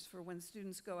supervisors for when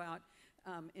students go out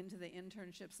into the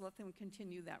internships, let them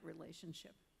continue that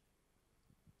relationship.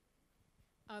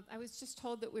 I was just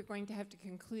told that we're going to have to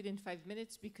conclude in 5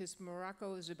 minutes because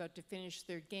Morocco is about to finish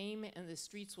their game and the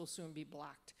streets will soon be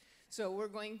blocked. So we're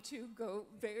going to go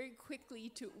very quickly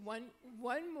to one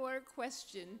more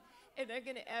question, and I'm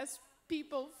going to ask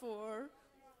people for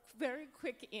very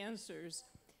quick answers.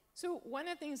 So one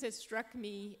of the things that struck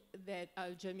me that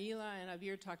Jamila and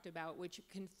Abir talked about, which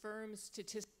confirms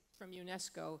statistics from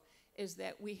UNESCO, is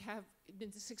that we have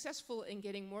been successful in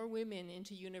getting more women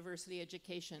into university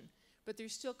education, but they're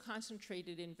still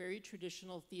concentrated in very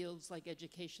traditional fields like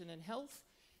education and health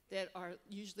that are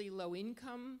usually low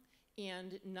income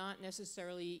and not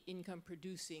necessarily income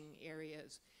producing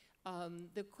areas.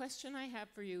 The question I have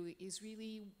for you is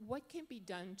really what can be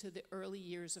done to the early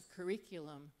years of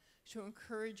curriculum to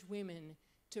encourage women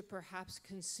to perhaps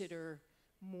consider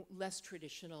less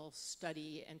traditional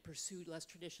study and pursue less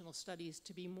traditional studies,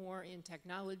 to be more in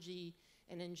technology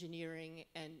and engineering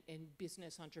and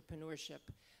business entrepreneurship.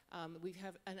 We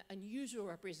have an unusual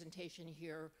representation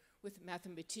here with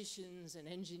mathematicians and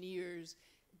engineers,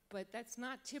 but that's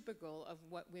not typical of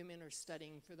what women are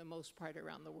studying for the most part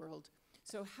around the world.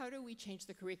 So how do we change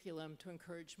the curriculum to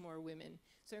encourage more women?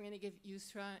 So I'm going to give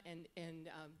Yusra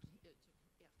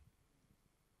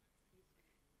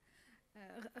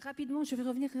Rapidement, je vais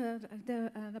revenir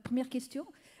à la première question,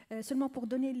 seulement pour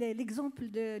donner l'exemple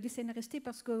du CNRST,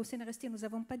 parce qu'au CNRST, nous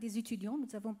n'avons pas des étudiants,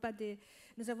 nous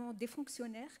avons des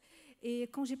fonctionnaires. Et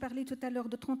quand j'ai parlé tout à l'heure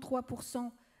de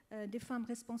 33% des femmes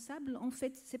responsables, en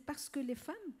fait, c'est parce que les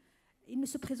femmes, ils ne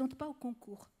se présentent pas au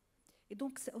concours. Et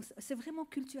donc, c'est vraiment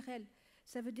culturel.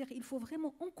 Ça veut dire qu'il faut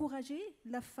vraiment encourager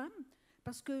la femme,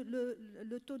 parce que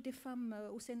le taux des femmes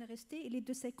au CNRST, il est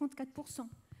de 54%.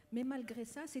 Mais malgré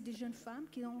ça, c'est des jeunes femmes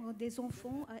qui ont des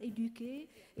enfants à éduquer,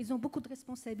 ils ont beaucoup de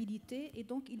responsabilités et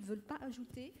donc ils ne veulent pas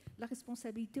ajouter la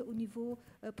responsabilité au niveau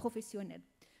professionnel.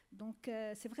 Donc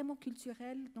c'est vraiment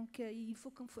culturel, donc il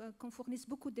faut qu'on fournisse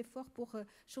beaucoup d'efforts pour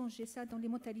changer ça dans les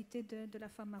mentalités de la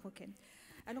femme marocaine.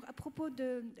 Alors à propos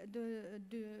du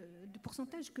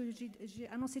pourcentage que j'ai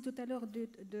annoncé tout à l'heure,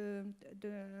 le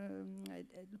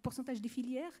pourcentage des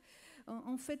filières,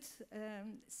 en fait,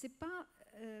 c'est pas...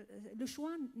 le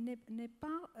choix n'est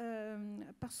pas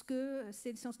parce que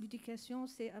c'est une science d'éducation,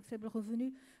 c'est à faible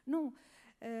revenu. Non,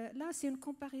 là c'est une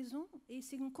comparaison et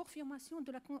c'est une confirmation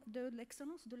de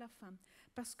l'excellence de la femme.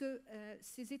 Parce que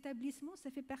ces établissements,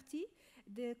 ça fait partie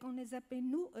qu'on les appelle,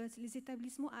 nous, les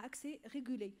établissements à accès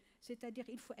régulé. C'est-à-dire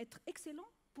qu'il faut être excellent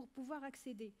pour pouvoir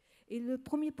accéder. Et le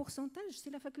premier pourcentage, c'est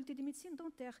la faculté de médecine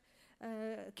dentaire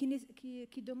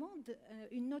qui demande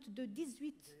une note de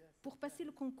 18 pour passer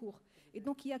le concours. Et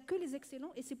donc, il n'y a que les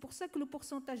excellents, et c'est pour ça que le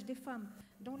pourcentage des femmes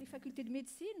dans les facultés de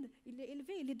médecine, il est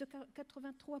élevé, il est de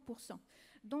 83%.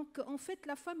 Donc, en fait,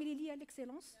 la femme, elle est liée à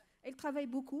l'excellence, elle travaille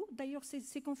beaucoup. D'ailleurs,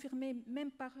 c'est confirmé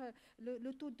même par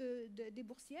le taux des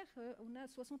boursières. On a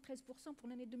 73% pour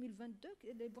l'année 2022,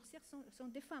 les boursières sont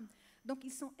des femmes. Donc,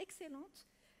 ils sont excellentes.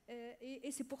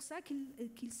 Et c'est pour ça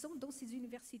qu'ils sont dans ces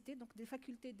universités, donc des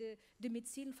facultés de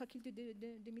médecine, facultés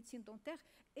de médecine dentaire,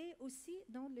 et aussi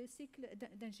dans le cycle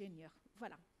d'ingénieur.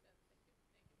 Voilà.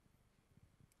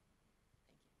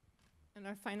 And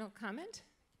our final comment?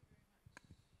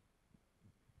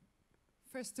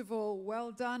 First of all,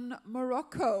 well done,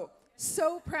 Morocco.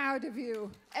 So proud of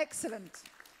you. Excellent.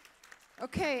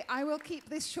 Okay, I will keep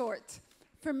this short.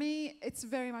 For me, it's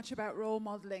very much about role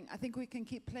modeling. I think we can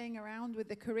keep playing around with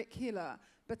the curricula,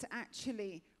 but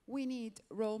actually, we need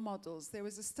role models. There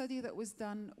was a study that was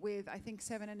done with, I think,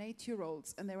 7- and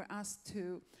 8-year-olds, and they were asked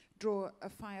to draw a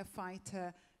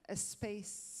firefighter, a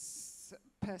space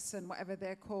person, whatever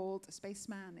they're called, a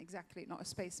spaceman, exactly, not a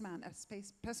spaceman, a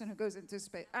space person who goes into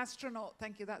space, astronaut,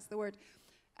 thank you, that's the word,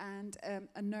 and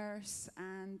a nurse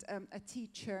and a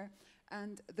teacher,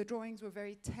 and the drawings were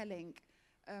very telling.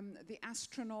 The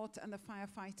astronaut and the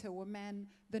firefighter were men,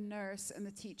 the nurse and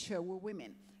the teacher were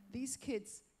women. These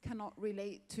kids cannot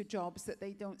relate to jobs that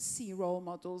they don't see role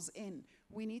models in.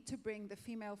 We need to bring the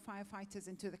female firefighters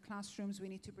into the classrooms. We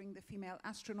need to bring the female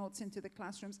astronauts into the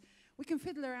classrooms. We can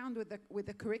fiddle around with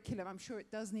the curriculum. I'm sure it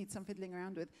does need some fiddling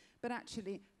around with, but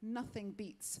actually nothing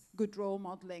beats good role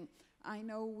modeling. I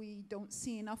know we don't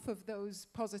see enough of those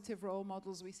positive role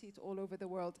models. We see it all over the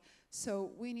world.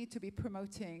 So we need to be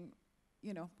promoting,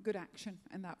 you know, good action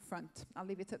in that front. I'll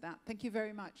leave it at that. Thank you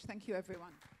very much. Thank you,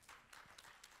 everyone.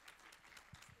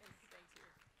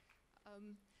 Thank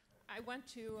you. I want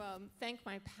to thank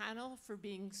my panel for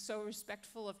being so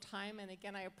respectful of time. And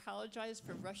again, I apologize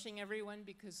for rushing everyone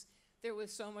because there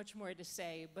was so much more to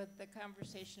say. But the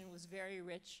conversation was very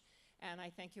rich, and I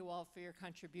thank you all for your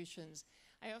contributions.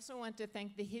 I also want to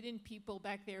thank the hidden people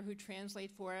back there who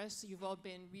translate for us. You've all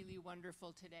been really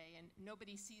wonderful today, and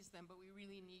nobody sees them, but we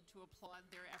really need to applaud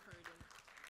their effort.